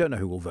campaign. But we don't know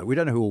who will vote. We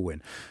don't know who will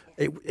win.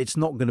 It's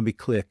not going to be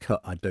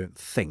clear-cut, I don't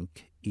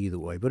think, either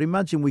way. But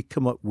imagine we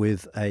come up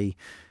with a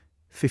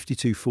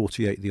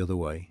 52-48 the other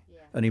way.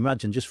 And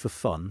imagine, just for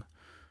fun,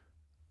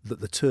 that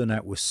the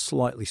turnout was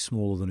slightly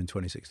smaller than in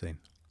 2016.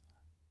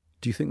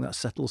 Do you think that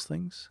settles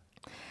things?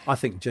 I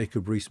think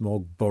Jacob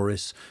Rees-Mogg,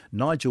 Boris,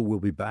 Nigel will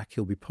be back.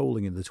 He'll be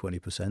polling in the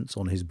 20%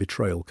 on his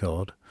betrayal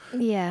card.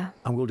 Yeah.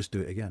 And we'll just do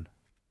it again.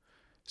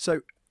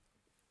 So,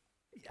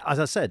 as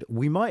I said,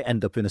 we might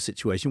end up in a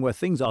situation where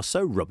things are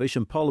so rubbish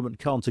and Parliament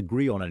can't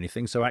agree on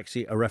anything, so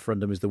actually a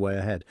referendum is the way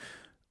ahead.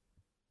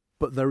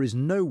 but there is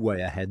no way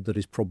ahead that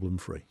is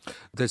problem-free.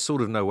 There's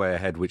sort of no way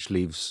ahead, which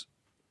leaves,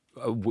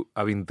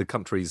 the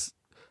country's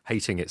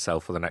hating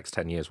itself for the next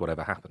 10 years,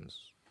 whatever happens.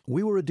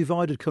 We were a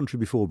divided country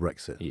before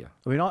Brexit. Yeah.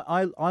 I mean,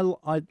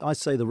 I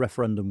say the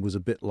referendum was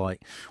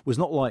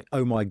not like,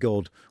 oh my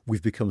God,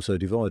 we've become so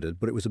divided,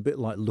 but it was a bit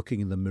like looking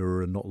in the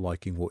mirror and not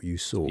liking what you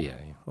saw. Yeah.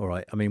 All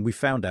right. I mean, we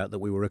found out that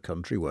we were a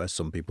country where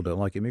some people don't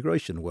like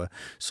immigration, where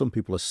some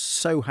people are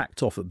so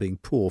hacked off at being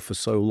poor for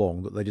so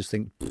long that they just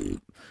think,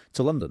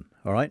 to London.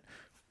 All right.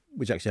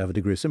 Which actually I have a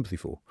degree of sympathy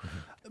for. Mm-hmm.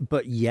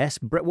 But yes,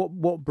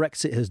 what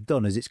Brexit has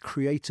done is it's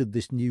created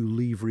this new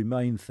Leave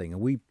Remain thing.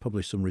 And we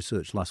published some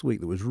research last week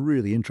that was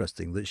really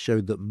interesting that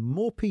showed that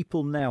more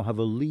people now have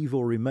a Leave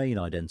or Remain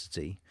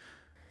identity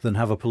than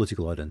have a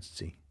political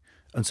identity.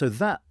 And so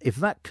that if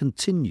that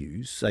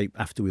continues, say,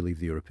 after we leave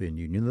the European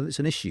Union, then it's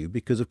an issue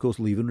because, of course,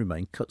 Leave and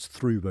Remain cuts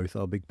through both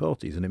our big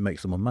parties and it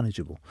makes them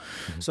unmanageable.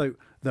 Mm-hmm. So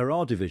there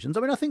are divisions.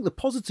 I mean, I think the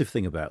positive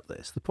thing about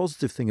this, the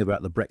positive thing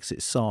about the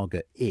Brexit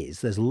saga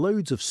is there's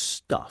loads of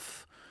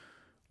stuff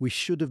we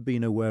should have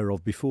been aware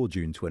of before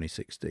June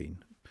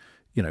 2016.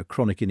 You know,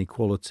 chronic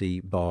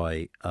inequality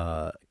by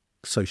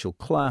social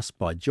class,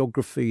 by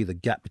geography, the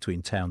gap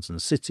between towns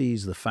and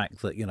cities, the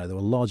fact that, you know, there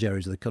were large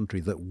areas of the country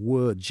that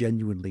were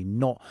genuinely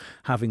not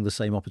having the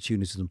same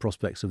opportunities and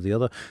prospects of the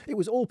other. It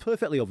was all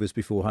perfectly obvious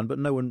beforehand, but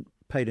no one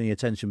paid any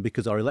attention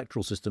because our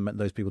electoral system meant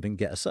those people didn't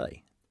get a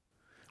say.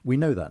 We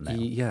know that now.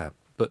 Yeah,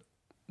 but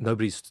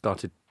nobody's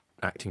started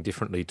acting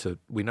differently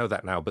we know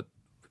that now, but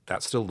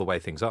that's still the way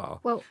things are.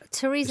 Well,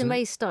 Theresa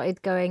May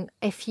started going,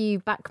 if you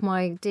back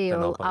my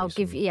deal, I'll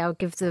give your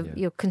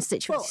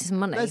constituencies some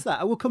money. There's that.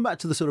 I will come back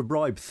to the sort of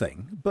bribe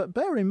thing. But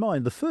bear in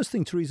mind, the first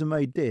thing Theresa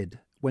May did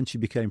when she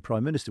became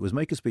Prime Minister was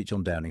make a speech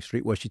on Downing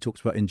Street where she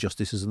talks about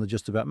injustices and the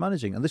just about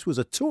managing. And this was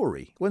a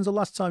Tory. When's the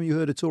last time you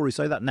heard a Tory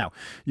say that? Now,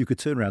 you could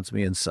turn around to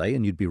me and say,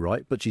 and you'd be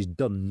right, but she's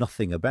done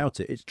nothing about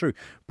it. It's true.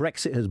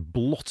 Brexit has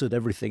blotted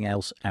everything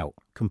else out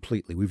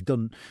completely.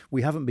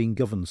 We haven't been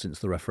governed since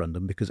the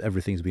referendum because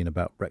everything's been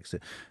about Brexit.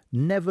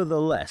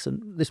 Nevertheless,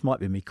 and this might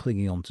be me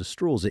clinging on to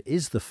straws, it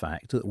is the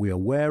fact that we're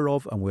aware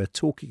of and we're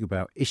talking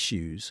about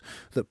issues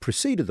that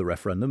preceded the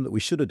referendum that we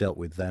should have dealt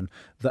with then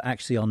that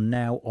actually are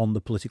now on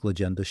the political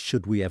agenda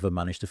should we ever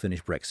manage to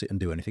finish Brexit and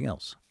do anything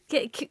else.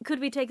 Could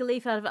we take a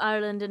leaf out of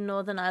Ireland and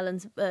Northern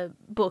Ireland's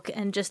book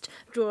and just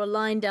draw a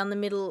line down the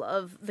middle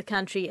of the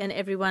country and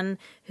everyone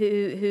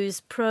who's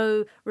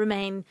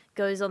pro-Remain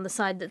goes on the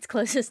side that's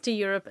closest to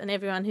Europe and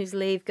everyone who's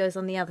Leave goes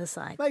on the other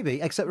side?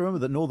 Maybe, except remember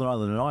that Northern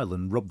Ireland and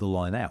Ireland rubbed the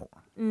line out.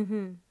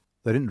 Mm-hmm.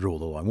 They didn't draw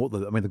the line.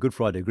 The Good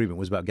Friday Agreement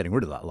was about getting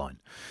rid of that line.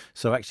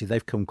 So actually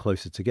they've come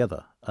closer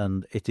together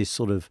and it is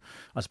sort of,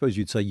 I suppose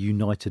you'd say,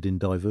 united in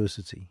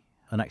diversity.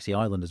 And actually,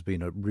 Ireland has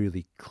been a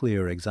really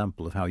clear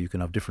example of how you can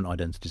have different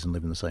identities and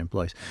live in the same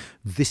place.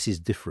 This is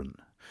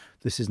different.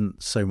 This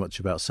isn't so much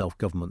about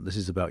self-government. This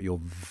is about your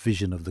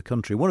vision of the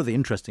country. One of the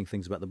interesting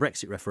things about the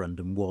Brexit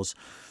referendum was,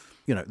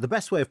 you know, the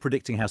best way of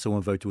predicting how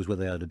someone voted was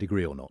whether they had a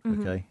degree or not,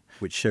 okay?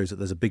 Which shows that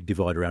there's a big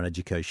divide around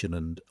education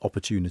and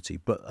opportunity.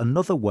 But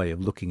another way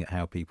of looking at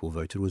how people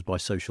voted was by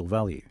social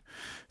value.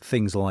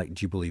 Things like,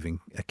 do you believe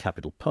in a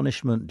capital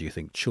punishment? Do you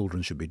think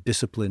children should be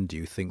disciplined? Do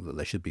you think that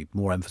there should be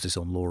more emphasis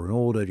on law and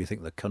order? Do you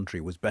think the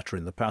country was better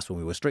in the past when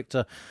we were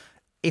stricter?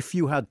 If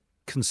you had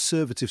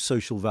conservative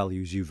social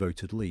values, you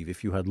voted Leave.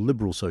 If you had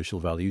liberal social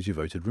values, you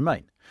voted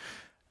Remain.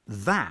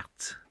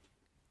 That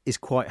is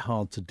quite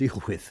hard to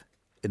deal with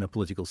in a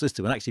political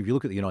system. And actually, if you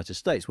look at the United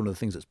States, one of the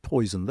things that's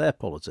poisoned their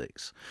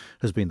politics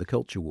has been the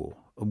culture war.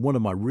 And one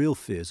of my real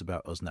fears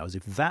about us now is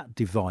if that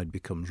divide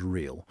becomes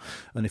real,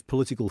 and if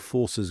political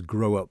forces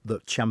grow up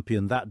that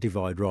champion that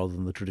divide rather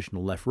than the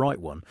traditional left-right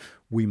one,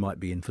 we might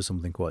be in for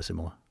something quite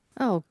similar.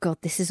 Oh, God,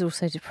 this is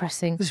also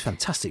depressing. This is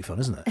fantastic fun,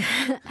 isn't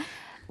it?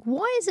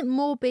 Why isn't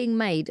more being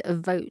made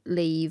of vote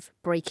Leave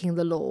breaking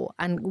the law?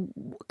 And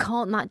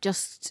can't that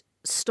just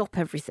stop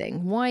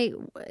everything? Why,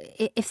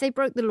 if they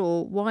broke the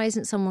law, why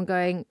isn't someone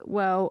going,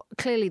 well,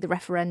 clearly the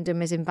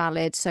referendum is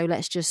invalid, so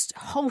let's just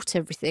halt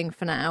everything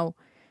for now,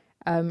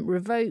 not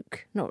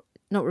revoke,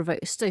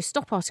 so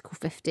stop Article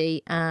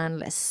 50 and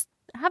let's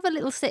have a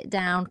little sit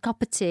down,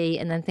 cup of tea,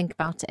 and then think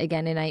about it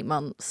again in 8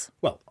 months?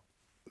 Well,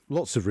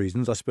 lots of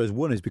reasons. I suppose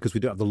one is because we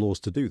don't have the laws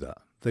to do that.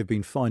 They've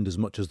been fined as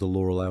much as the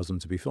law allows them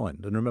to be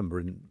fined. And remember,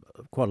 in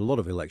quite a lot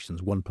of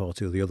elections, one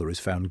party or the other is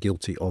found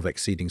guilty of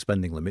exceeding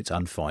spending limits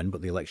and fined,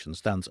 but the election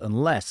stands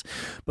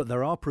but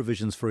there are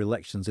provisions for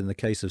elections in the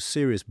case of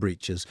serious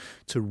breaches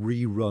to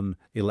rerun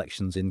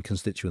elections in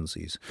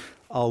constituencies.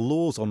 Our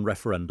laws on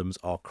referendums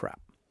are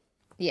crap.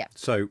 Yeah.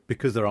 So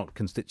because there aren't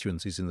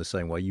constituencies in the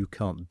same way, you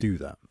can't do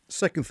that.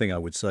 Second thing I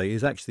would say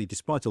is actually,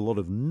 despite a lot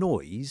of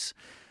noise,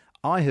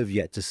 I have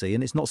yet to see,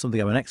 and it's not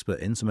something I'm an expert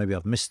in, so maybe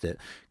I've missed it,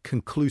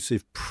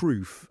 conclusive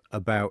proof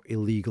about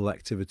illegal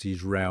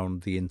activities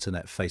around the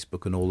internet,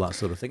 Facebook and all that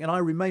sort of thing. And I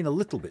remain a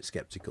little bit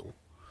sceptical.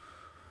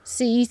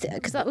 So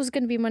because that was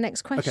going to be my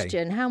next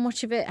question. Okay. How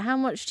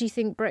much do you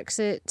think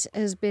Brexit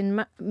has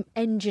been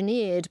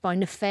engineered by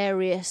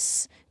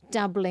nefarious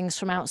dabblings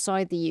from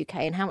outside the UK,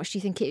 and how much do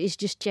you think it is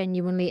just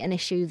genuinely an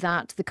issue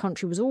that the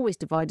country was always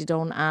divided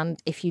on,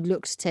 and if you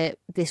looked at it,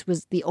 this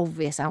was the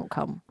obvious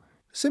outcome?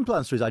 Simple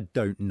answer is I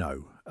don't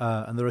know.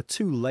 And there are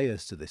two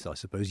layers to this, I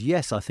suppose.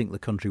 Yes, I think the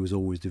country was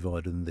always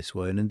divided in this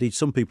way. And indeed,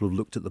 some people have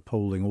looked at the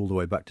polling all the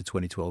way back to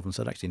 2012 and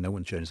said, actually, no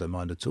one changed their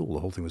mind at all.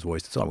 The whole thing was a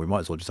waste of time. We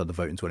might as well just have the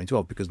vote in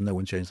 2012 because no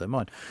one changed their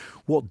mind.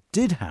 What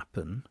did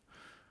happen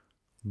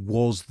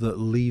was that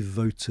Leave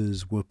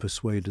voters were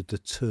persuaded to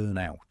turn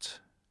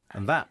out.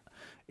 And that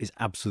is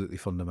absolutely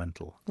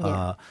fundamental.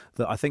 Yeah.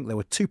 That I think there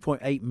were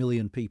 2.8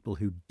 million people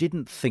who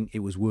didn't think it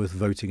was worth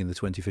voting in the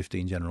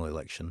 2015 general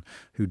election,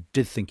 who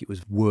did think it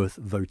was worth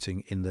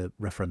voting in the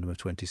referendum of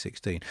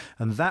 2016.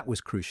 And that was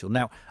crucial.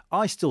 Now,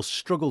 I still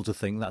struggle to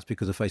think that's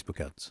because of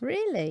Facebook ads.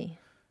 Really?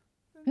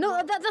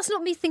 No, that's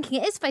not me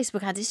thinking it is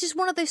Facebook ads. It's just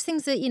one of those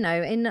things that,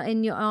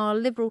 in our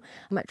liberal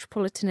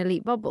metropolitan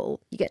elite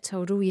bubble, you get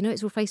told,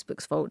 it's all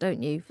Facebook's fault,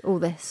 don't you? All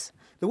this.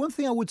 The one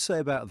thing I would say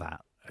about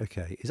that,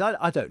 okay, is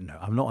I don't know.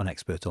 I'm not an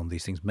expert on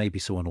these things. Maybe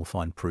someone will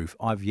find proof.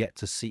 I've yet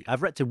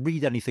to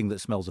read anything that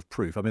smells of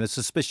proof. I mean, there's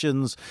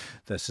suspicions,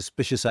 there's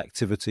suspicious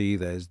activity,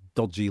 there's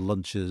dodgy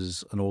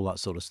lunches and all that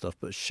sort of stuff.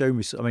 But show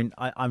me,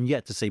 I'm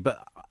yet to see.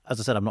 But as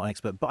I said, I'm not an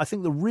expert. But I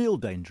think the real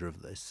danger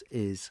of this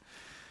is,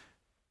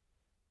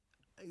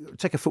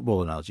 take a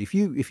football analogy.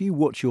 If you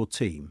watch your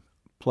team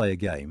play a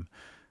game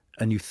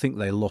and you think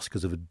they lost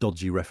because of a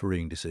dodgy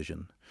refereeing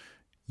decision,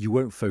 you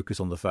won't focus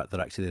on the fact that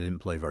actually they didn't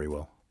play very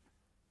well.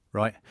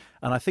 Right?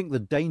 And I think the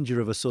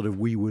danger of a sort of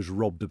we was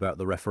robbed about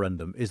the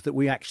referendum is that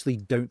we actually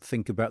don't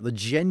think about the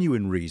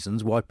genuine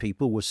reasons why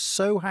people were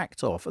so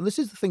hacked off. And this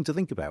is the thing to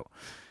think about.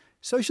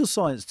 Social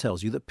science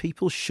tells you that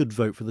people should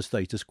vote for the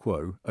status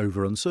quo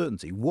over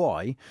uncertainty.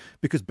 Why?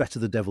 Because better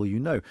the devil you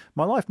know.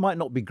 My life might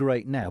not be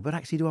great now, but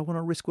actually do I want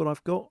to risk what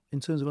I've got in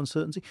terms of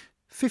uncertainty?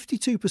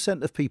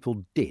 52% of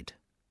people did.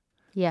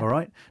 Yeah. All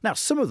right. Now,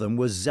 some of them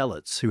were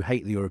zealots who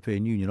hate the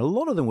European Union. A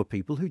lot of them were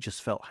people who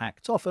just felt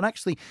hacked off. And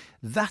actually,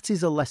 that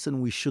is a lesson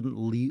we shouldn't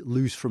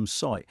lose from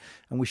sight.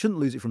 And we shouldn't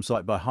lose it from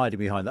sight by hiding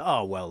behind that,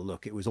 oh, well,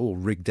 look, it was all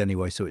rigged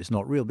anyway, so it's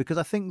not real. Because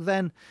I think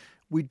then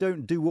we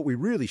don't do what we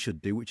really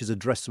should do, which is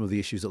address some of the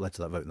issues that led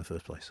to that vote in the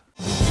first place.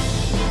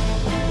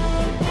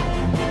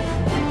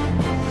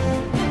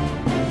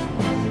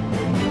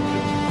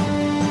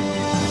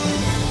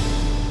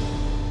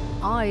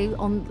 I,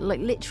 on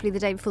literally the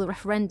day before the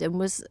referendum,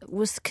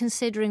 was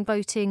considering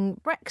voting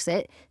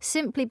Brexit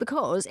simply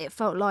because it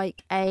felt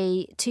like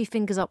a two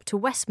fingers up to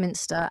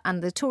Westminster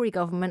and the Tory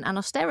government and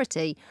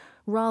austerity,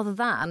 rather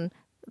than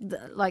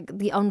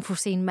the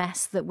unforeseen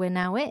mess that we're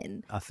now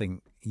in. I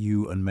think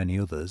you and many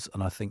others,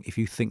 and I think if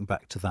you think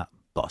back to that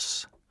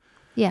bus,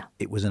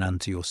 it was an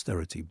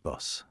anti-austerity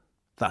bus.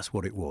 That's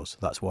what it was.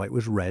 That's why it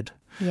was red.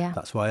 Yeah.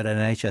 That's why it had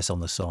NHS on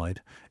the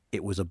side.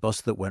 It was a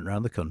bus that went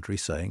around the country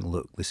saying,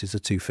 look, this is a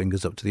two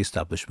fingers up to the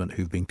establishment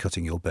who've been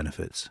cutting your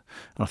benefits.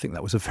 And I think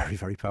that was a very,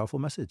 very powerful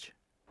message.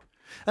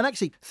 And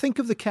actually, think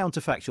of the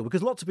counterfactual,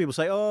 because lots of people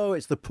say, oh,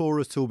 it's the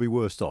poorest who'll be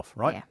worst off,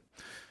 right?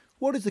 Yeah.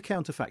 What is the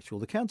counterfactual?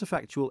 The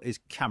counterfactual is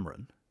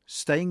Cameron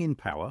staying in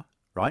power,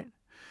 right?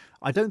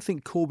 I don't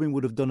think Corbyn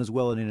would have done as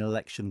well in an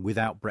election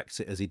without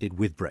Brexit as he did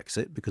with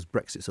Brexit, because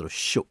Brexit sort of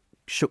shook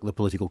the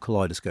political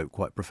kaleidoscope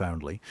quite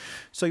profoundly.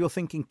 So you're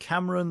thinking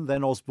Cameron,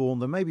 then Osborne,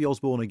 then maybe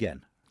Osborne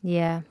again.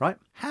 Yeah. Right?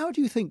 How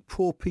do you think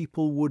poor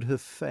people would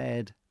have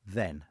fared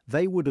then?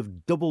 They would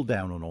have doubled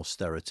down on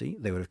austerity.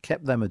 They would have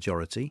kept their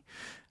majority.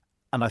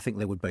 And I think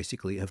they would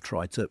basically have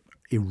tried to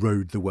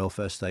erode the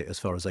welfare state as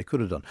far as they could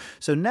have done.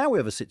 So now we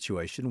have a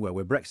situation where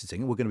we're Brexiting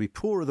and we're going to be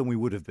poorer than we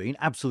would have been.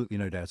 Absolutely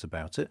no doubt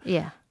about it.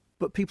 Yeah.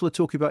 But people are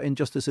talking about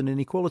injustice and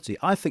inequality.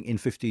 I think in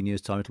 15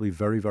 years' time, it'll be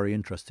very, very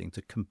interesting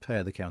to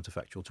compare the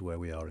counterfactual to where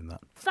we are in that.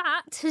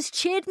 That has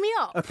cheered me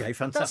up. Okay,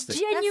 fantastic. That's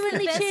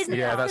genuinely cheered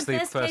me up. Yeah, that's the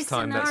first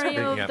time that's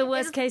scenario been, of the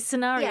worst case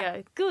scenario.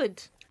 Yeah.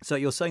 Good. So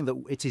you're saying that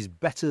it is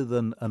better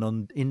than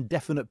an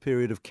indefinite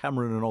period of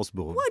Cameron and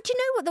Osborne? Well, do you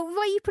know what? The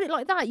way you put it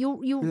like that, you're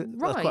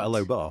right. That's quite a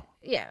low bar.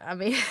 Yeah, I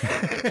mean...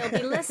 There'll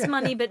be less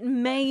money, but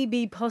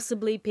maybe,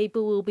 possibly,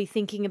 people will be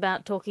talking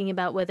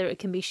about whether it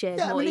can be shared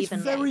more it's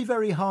evenly. very,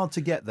 very hard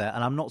to get there,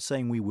 and I'm not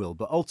saying we will,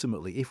 but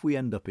ultimately, if we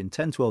end up in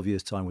 10, 12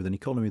 years' time with an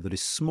economy that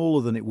is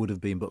smaller than it would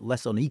have been, but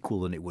less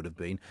unequal than it would have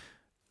been,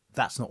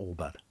 that's not all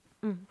bad.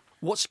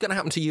 What's going to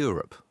happen to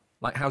Europe?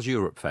 Like, how's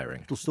Europe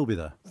faring? It'll still be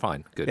there.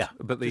 Fine, good. Yeah,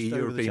 but the just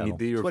over the channel.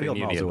 European 20 miles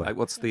Union, away. like,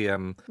 what's the...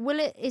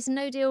 Is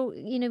no deal,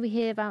 we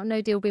hear about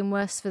no deal being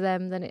worse for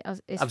them than it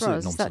is Absolute for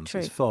us. nonsense. Is that true?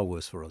 It's far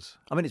worse for us.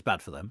 I mean, it's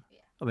bad for them.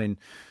 I mean,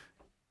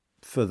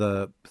 for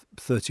the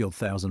 30-odd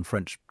thousand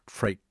French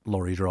freight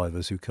lorry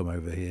drivers who come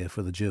over here,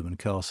 for the German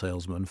car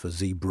salesman, for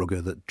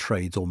Zeebrugge that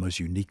trades almost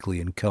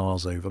uniquely in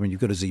cars over. I mean, you've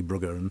got a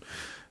Zeebrugge and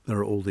there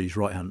are all these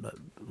right-hand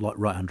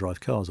drive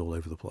cars all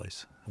over the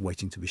place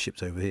waiting to be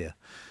shipped over here.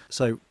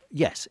 So,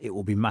 yes, it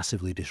will be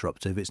massively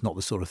disruptive. It's not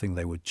the sort of thing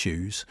they would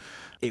choose.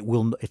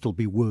 It'll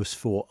be worse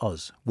for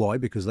us. Why?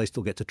 Because they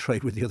still get to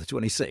trade with the other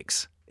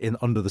 26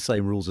 under the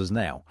same rules as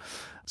now.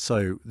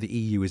 So the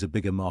EU is a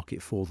bigger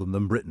market for them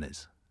than Britain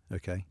is.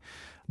 Okay.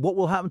 What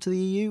will happen to the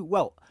EU?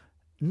 Well,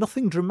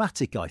 nothing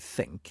dramatic, I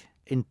think,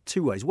 in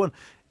two ways. One,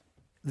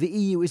 the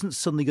EU isn't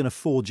suddenly going to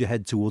forge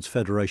ahead towards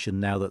federation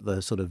now that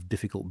the sort of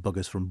difficult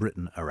buggers from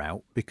Britain are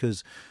out,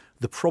 because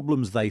the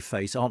problems they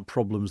face aren't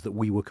problems that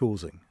we were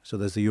causing. So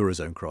there's the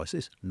Eurozone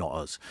crisis, not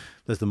us.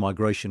 There's the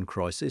migration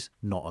crisis,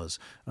 not us.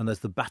 And there's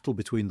the battle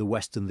between the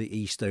West and the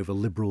East over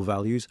liberal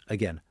values,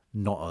 again,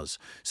 not us.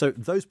 So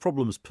those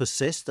problems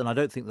persist, and I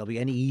don't think they'll be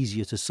any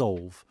easier to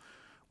solve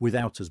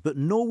without us. But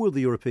nor will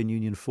the European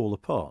Union fall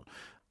apart.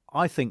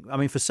 I think,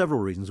 for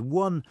several reasons.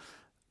 One,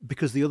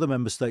 because the other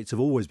member states have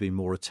always been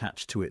more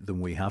attached to it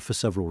than we have for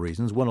several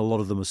reasons. One, a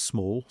lot of them are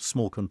small.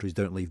 Small countries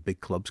don't leave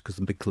big clubs because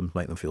the big clubs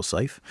make them feel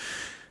safe.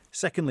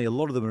 Secondly, a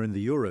lot of them are in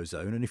the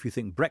Eurozone. And if you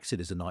think Brexit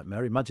is a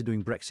nightmare, imagine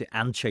doing Brexit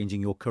and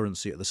changing your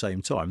currency at the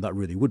same time. That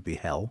really would be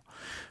hell.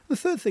 The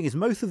third thing is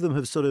most of them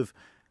have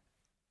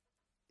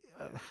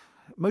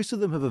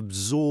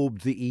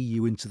absorbed the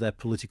EU into their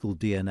political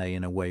DNA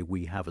in a way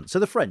we haven't. So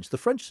the French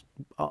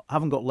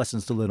haven't got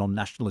lessons to learn on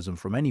nationalism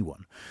from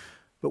anyone.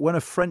 But when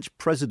a French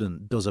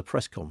president does a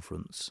press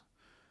conference,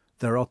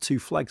 there are two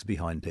flags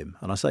behind him.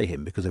 And I say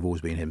him because they've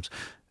always been hymns.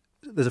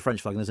 There's a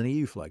French flag and there's an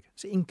EU flag.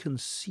 It's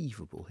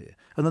inconceivable here.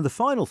 And then the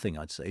final thing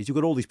I'd say is you've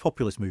got all these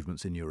populist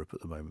movements in Europe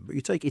at the moment. But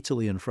you take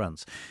Italy and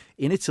France.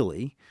 In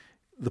Italy,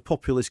 the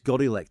populists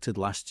got elected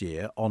last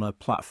year on a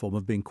platform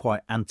of being quite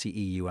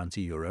anti-EU,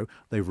 anti-Euro.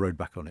 They've rowed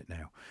back on it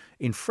now.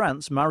 In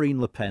France, Marine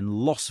Le Pen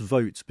lost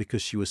votes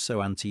because she was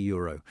so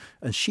anti-Euro,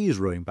 and she is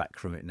rowing back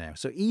from it now.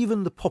 So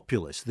even the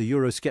populists, the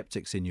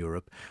Eurosceptics in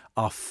Europe,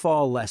 are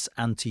far less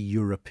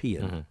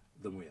anti-European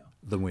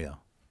than we are.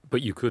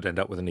 But you could end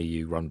up with an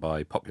EU run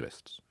by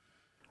populists.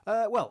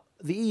 Well,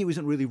 the EU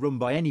isn't really run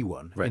by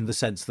anyone in the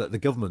sense that the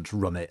governments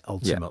run it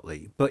ultimately.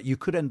 Yeah. But you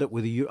could end up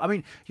with you're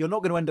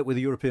not going to end up with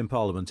a European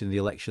Parliament in the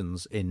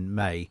elections in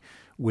May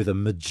with a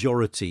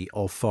majority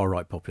of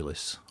far-right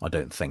populists, I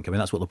don't think.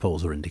 That's what the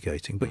polls are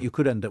indicating. But you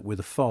could end up with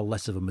a far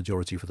less of a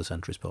majority for the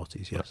centrist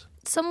parties, yes.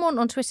 Someone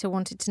on Twitter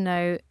wanted to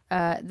know,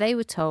 they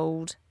were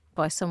told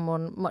by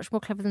someone much more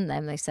clever than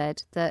them, they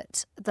said,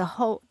 that the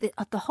whole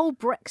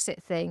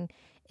Brexit thing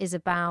is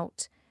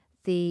about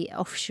the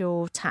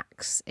offshore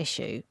tax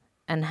issue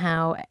and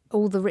how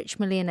all the rich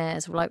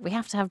millionaires were like, we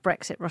have to have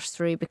Brexit rushed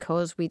through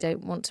because we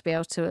don't want to be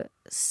able to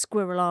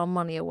squirrel our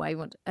money away.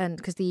 And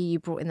because the EU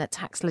brought in that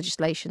tax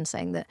legislation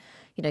saying that,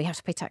 you have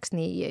to pay tax in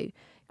the EU.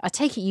 I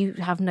take it you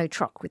have no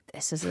truck with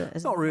this as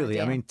Not really.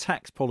 idea.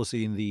 Tax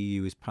policy in the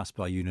EU is passed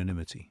by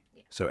unanimity.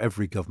 So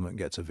every government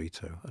gets a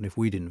veto, and if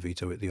we didn't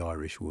veto it, the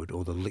Irish would,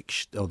 or the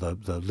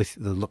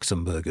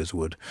Luxembourgers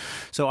would.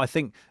 So I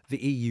think the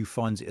EU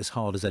finds it as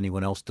hard as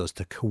anyone else does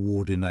to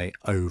coordinate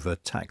over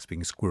tax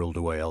being squirreled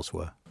away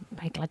elsewhere. I'm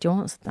very glad you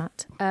answered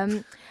that.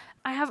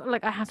 I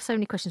have so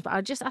many questions, but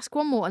I'll just ask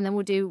one more, and then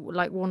we'll do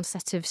one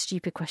set of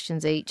stupid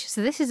questions each.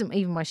 So this isn't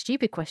even my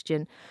stupid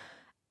question.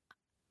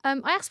 I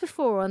asked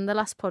before on the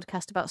last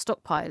podcast about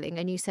stockpiling,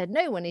 and you said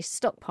no one is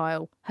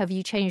stockpile. Have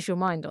you changed your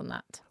mind on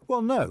that?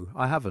 Well, no,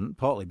 I haven't,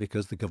 partly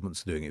because the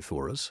government's doing it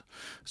for us.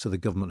 So the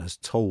government has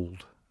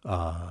told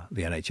the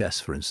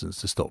NHS, for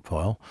instance, to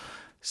stockpile.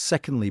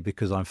 Secondly,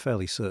 because I'm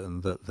fairly certain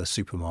that the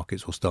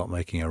supermarkets will start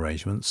making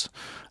arrangements.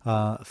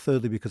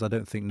 Thirdly, because I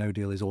don't think no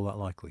deal is all that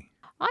likely.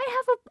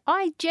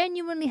 I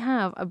genuinely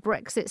have a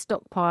Brexit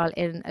stockpile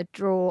in a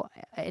drawer,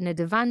 in a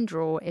divan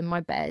drawer in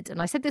my bed.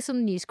 And I said this on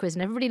the news quiz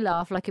and everybody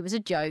laughed like it was a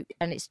joke.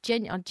 And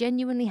I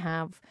genuinely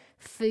have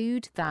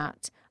food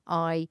that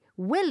I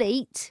will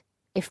eat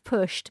if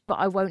pushed, but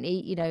I won't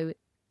eat, I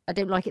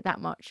don't like it that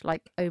much,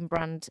 like own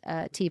brand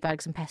tea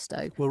bags and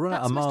pesto. We'll run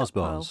out of Mars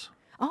bars.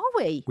 Are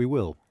we? We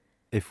will,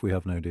 if we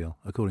have no deal,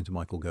 according to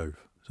Michael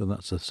Gove. So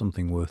that's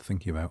something worth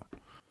thinking about.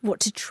 What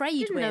to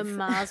trade Didn't with? know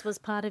Mars was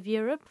part of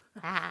Europe.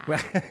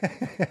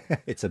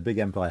 It's a big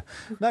empire.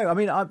 No,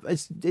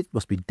 it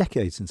must be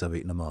decades since I've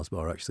eaten a Mars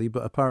bar, actually.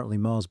 But apparently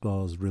Mars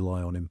bars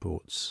rely on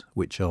imports,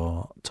 which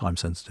are time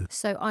sensitive.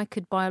 So I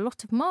could buy a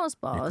lot of Mars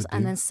bars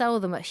and then sell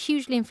them at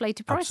hugely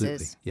inflated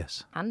prices. Absolutely,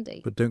 yes. Handy.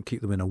 But don't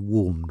keep them in a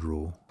warm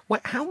drawer. Wait,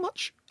 how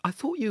much? I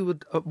thought you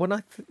would.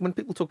 When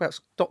people talk about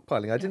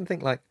stockpiling, I didn't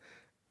think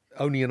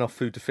only enough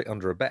food to fit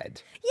under a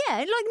bed.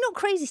 Yeah, not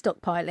crazy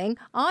stockpiling.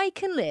 I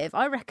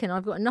reckon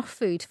I've got enough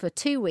food for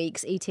 2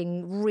 weeks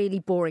eating really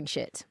boring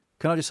shit.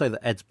 Can I just say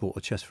that Ed's bought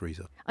a chest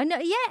freezer? I know,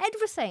 yeah, Ed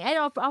was saying,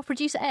 our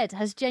producer Ed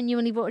has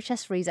genuinely bought a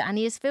chest freezer and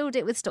he has filled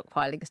it with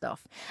stockpiling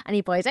stuff. And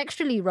he buys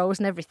extra Lee rolls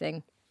and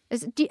everything.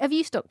 Have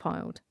you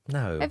stockpiled?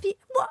 No. Have you?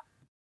 What?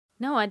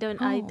 No, I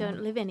don't. I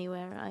don't live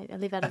anywhere. I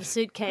live out of a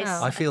suitcase.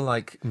 Oh. I feel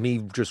like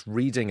me just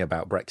reading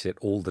about Brexit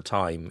all the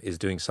time is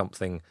doing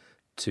something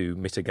to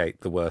mitigate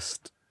the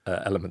worst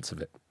elements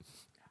of it.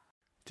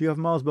 Do you have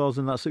Mars bars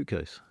in that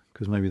suitcase?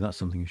 Because maybe that's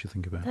something you should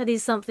think about. That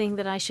is something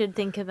that I should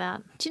think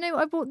about. Do you know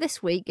what I bought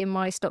this week in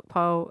my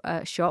stockpile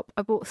shop?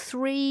 I bought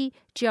 3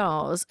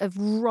 jars of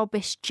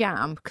rubbish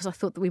jam because I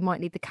thought that we might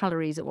need the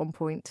calories at one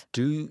point.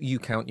 Do you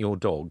count your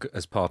dog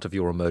as part of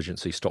your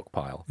emergency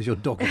stockpile? Is your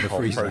dog in the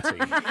freezer?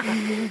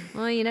 Protein?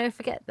 Well,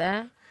 forget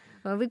there.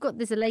 Well,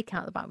 there's a lake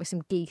out the back with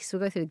some geese.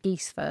 We'll go through the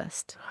geese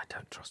first. I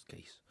don't trust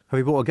geese. Have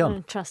you bought a I gun?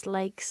 don't trust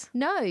lakes.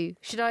 No.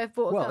 Should I have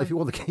bought a Well, gun? if you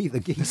want to keep the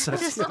geese,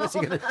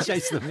 you're going to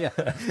chase them, yeah.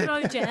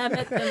 Throw jam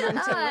at them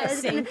until they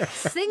it's sink. gonna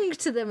sing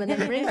to them and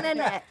then wring their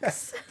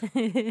necks.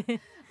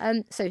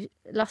 So,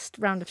 last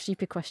round of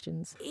stupid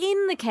questions.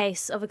 In the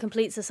case of a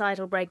complete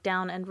societal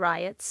breakdown and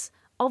riots,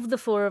 of the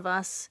four of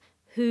us,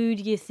 who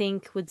do you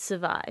think would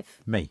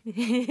survive? Me.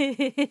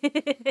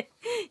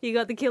 You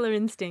got the killer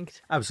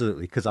instinct.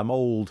 Absolutely, because I'm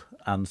old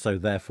and so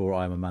therefore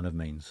I'm a man of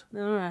means.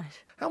 All right.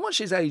 How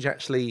much is age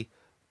actually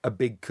a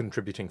big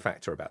contributing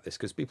factor about this?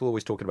 Because people are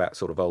always talking about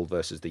sort of old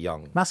versus the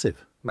young.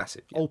 Massive.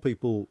 Massive. Yeah. Old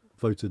people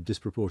voted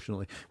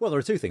disproportionately. Well, there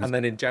are two things. And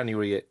then in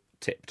January it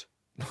tipped.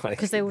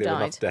 Because they all there were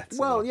died. enough deaths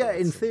Well, and yeah, enough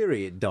in deaths.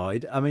 theory it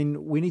died. I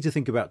mean, we need to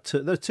think about...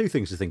 there are two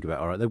things to think about,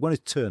 all right? One is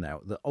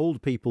turnout. That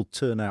old people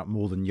turn out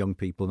more than young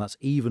people, and that's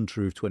even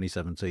true of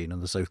 2017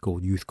 and the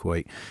so-called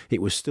youthquake.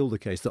 It was still the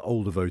case that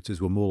older voters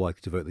were more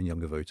likely to vote than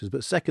younger voters.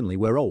 But secondly,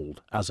 we're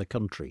old as a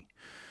country.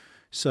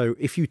 So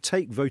if you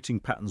take voting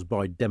patterns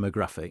by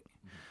demographic,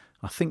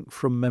 I think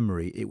from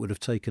memory it would have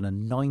taken a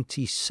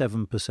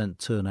 97%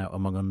 turnout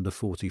among under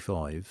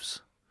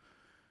 45s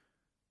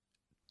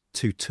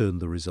to turn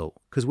the result,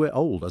 because we're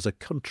old as a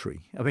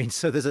country. I mean,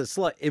 so there's a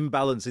slight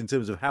imbalance in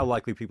terms of how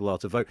likely people are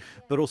to vote,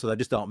 but also there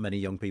just aren't many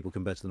young people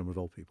compared to the number of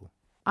old people.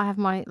 I have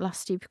my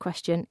last stupid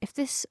question. If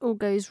this all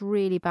goes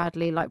really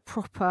badly, like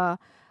proper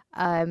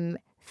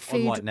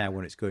food... Unlike now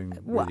when it's going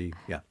really,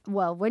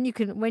 Well, when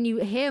you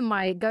hear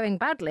my going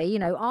badly, you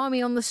know,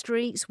 army on the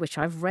streets, which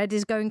I've read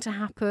is going to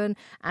happen,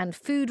 and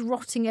food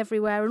rotting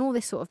everywhere and all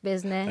this sort of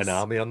business. An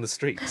army on the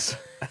streets.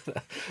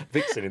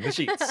 Vixen in the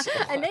sheets.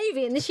 A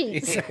navy in the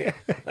sheets.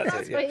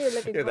 That's what you're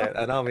looking for.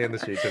 An army in the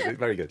streets.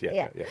 Very good.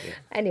 Yeah.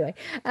 Anyway,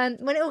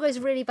 when it all goes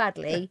really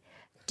badly,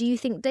 do you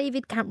think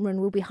David Cameron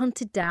will be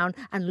hunted down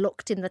and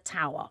locked in the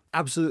tower?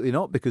 Absolutely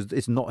not, because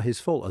it's not his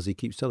fault, as he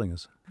keeps telling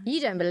us.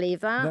 You don't believe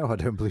that? No, I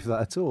don't believe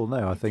that at all.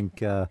 No, I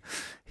think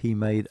he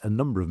made a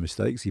number of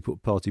mistakes. He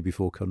put party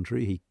before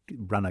country. He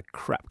ran a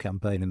crap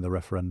campaign in the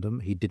referendum.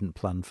 He didn't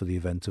plan for the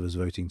event of us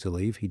voting to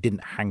leave. He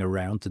didn't hang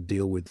around to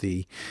deal with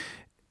the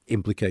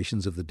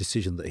implications of the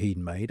decision that he'd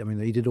made. I mean,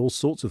 he did all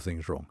sorts of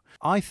things wrong.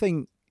 I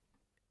think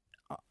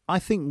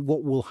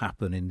what will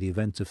happen in the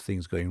event of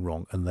things going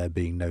wrong and there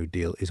being no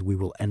deal is we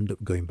will end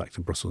up going back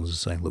to Brussels and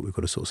saying, look, we've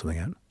got to sort something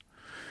out.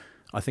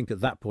 I think at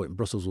that point,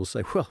 Brussels will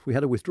say, well, we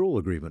had a withdrawal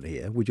agreement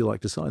here. Would you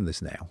like to sign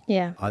this now?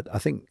 Yeah. I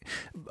think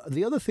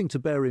the other thing to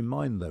bear in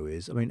mind, though,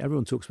 is, I mean,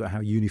 everyone talks about how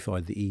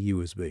unified the EU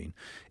has been.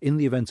 In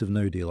the event of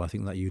no deal, I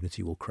think that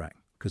unity will crack,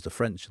 because the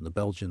French and the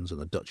Belgians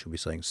and the Dutch will be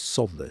saying,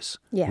 sod this.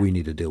 Yeah. We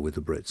need to deal with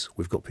the Brits.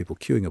 We've got people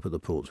queuing up at the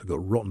ports. We've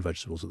got rotten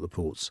vegetables at the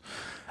ports.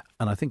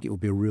 And I think it will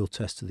be a real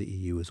test to the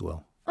EU as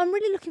well. I'm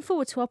really looking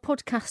forward to our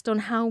podcast on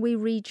how we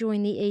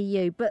rejoin the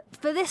EU. But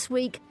for this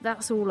week,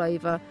 that's all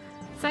over.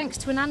 Thanks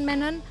to Anand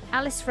Menon,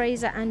 Alice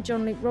Fraser and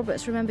John Luke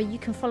Roberts. Remember, you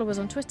can follow us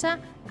on Twitter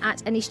at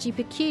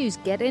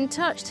AnyStupidQs. Get in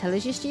touch. Tell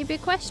us your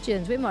stupid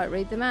questions. We might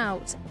read them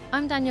out.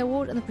 I'm Danielle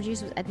Ward and the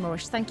producer was Ed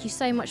Morris. Thank you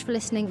so much for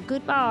listening.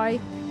 Goodbye.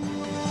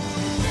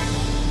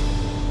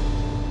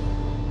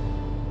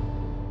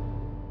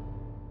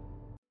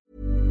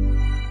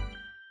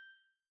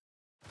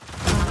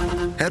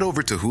 Head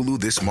over to Hulu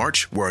this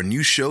March, where our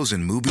new shows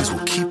and movies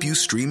will keep you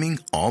streaming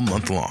all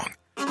month long.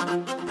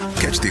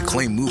 Catch the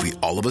acclaimed movie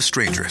All of Us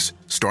Strangers,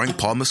 starring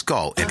Paul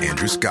Mescal and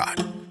Andrew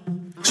Scott.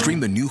 Stream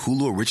the new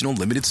Hulu original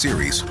limited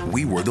series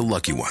We Were the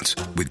Lucky Ones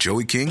with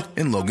Joey King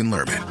and Logan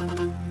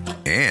Lerman.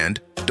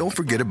 And don't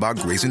forget about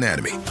Grey's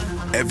Anatomy.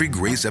 Every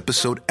Grey's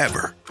episode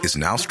ever is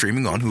now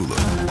streaming on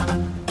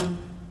Hulu.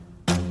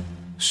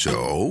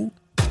 So,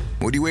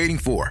 what are you waiting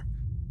for?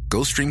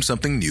 Go stream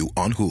something new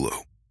on Hulu.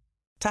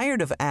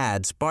 Tired of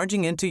ads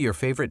barging into your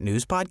favorite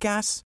news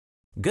podcasts?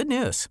 Good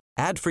news.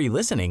 Ad-free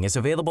listening is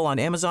available on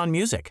Amazon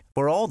Music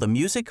for all the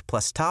music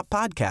plus top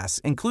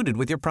podcasts included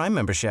with your Prime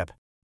membership.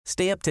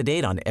 Stay up to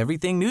date on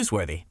everything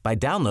newsworthy by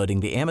downloading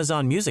the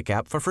Amazon Music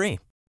app for free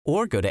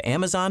or go to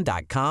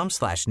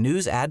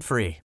amazon.com/news ad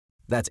free.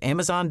 That's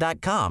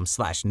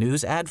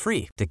amazon.com/news ad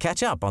free to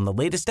catch up on the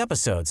latest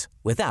episodes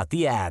without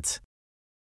the ads.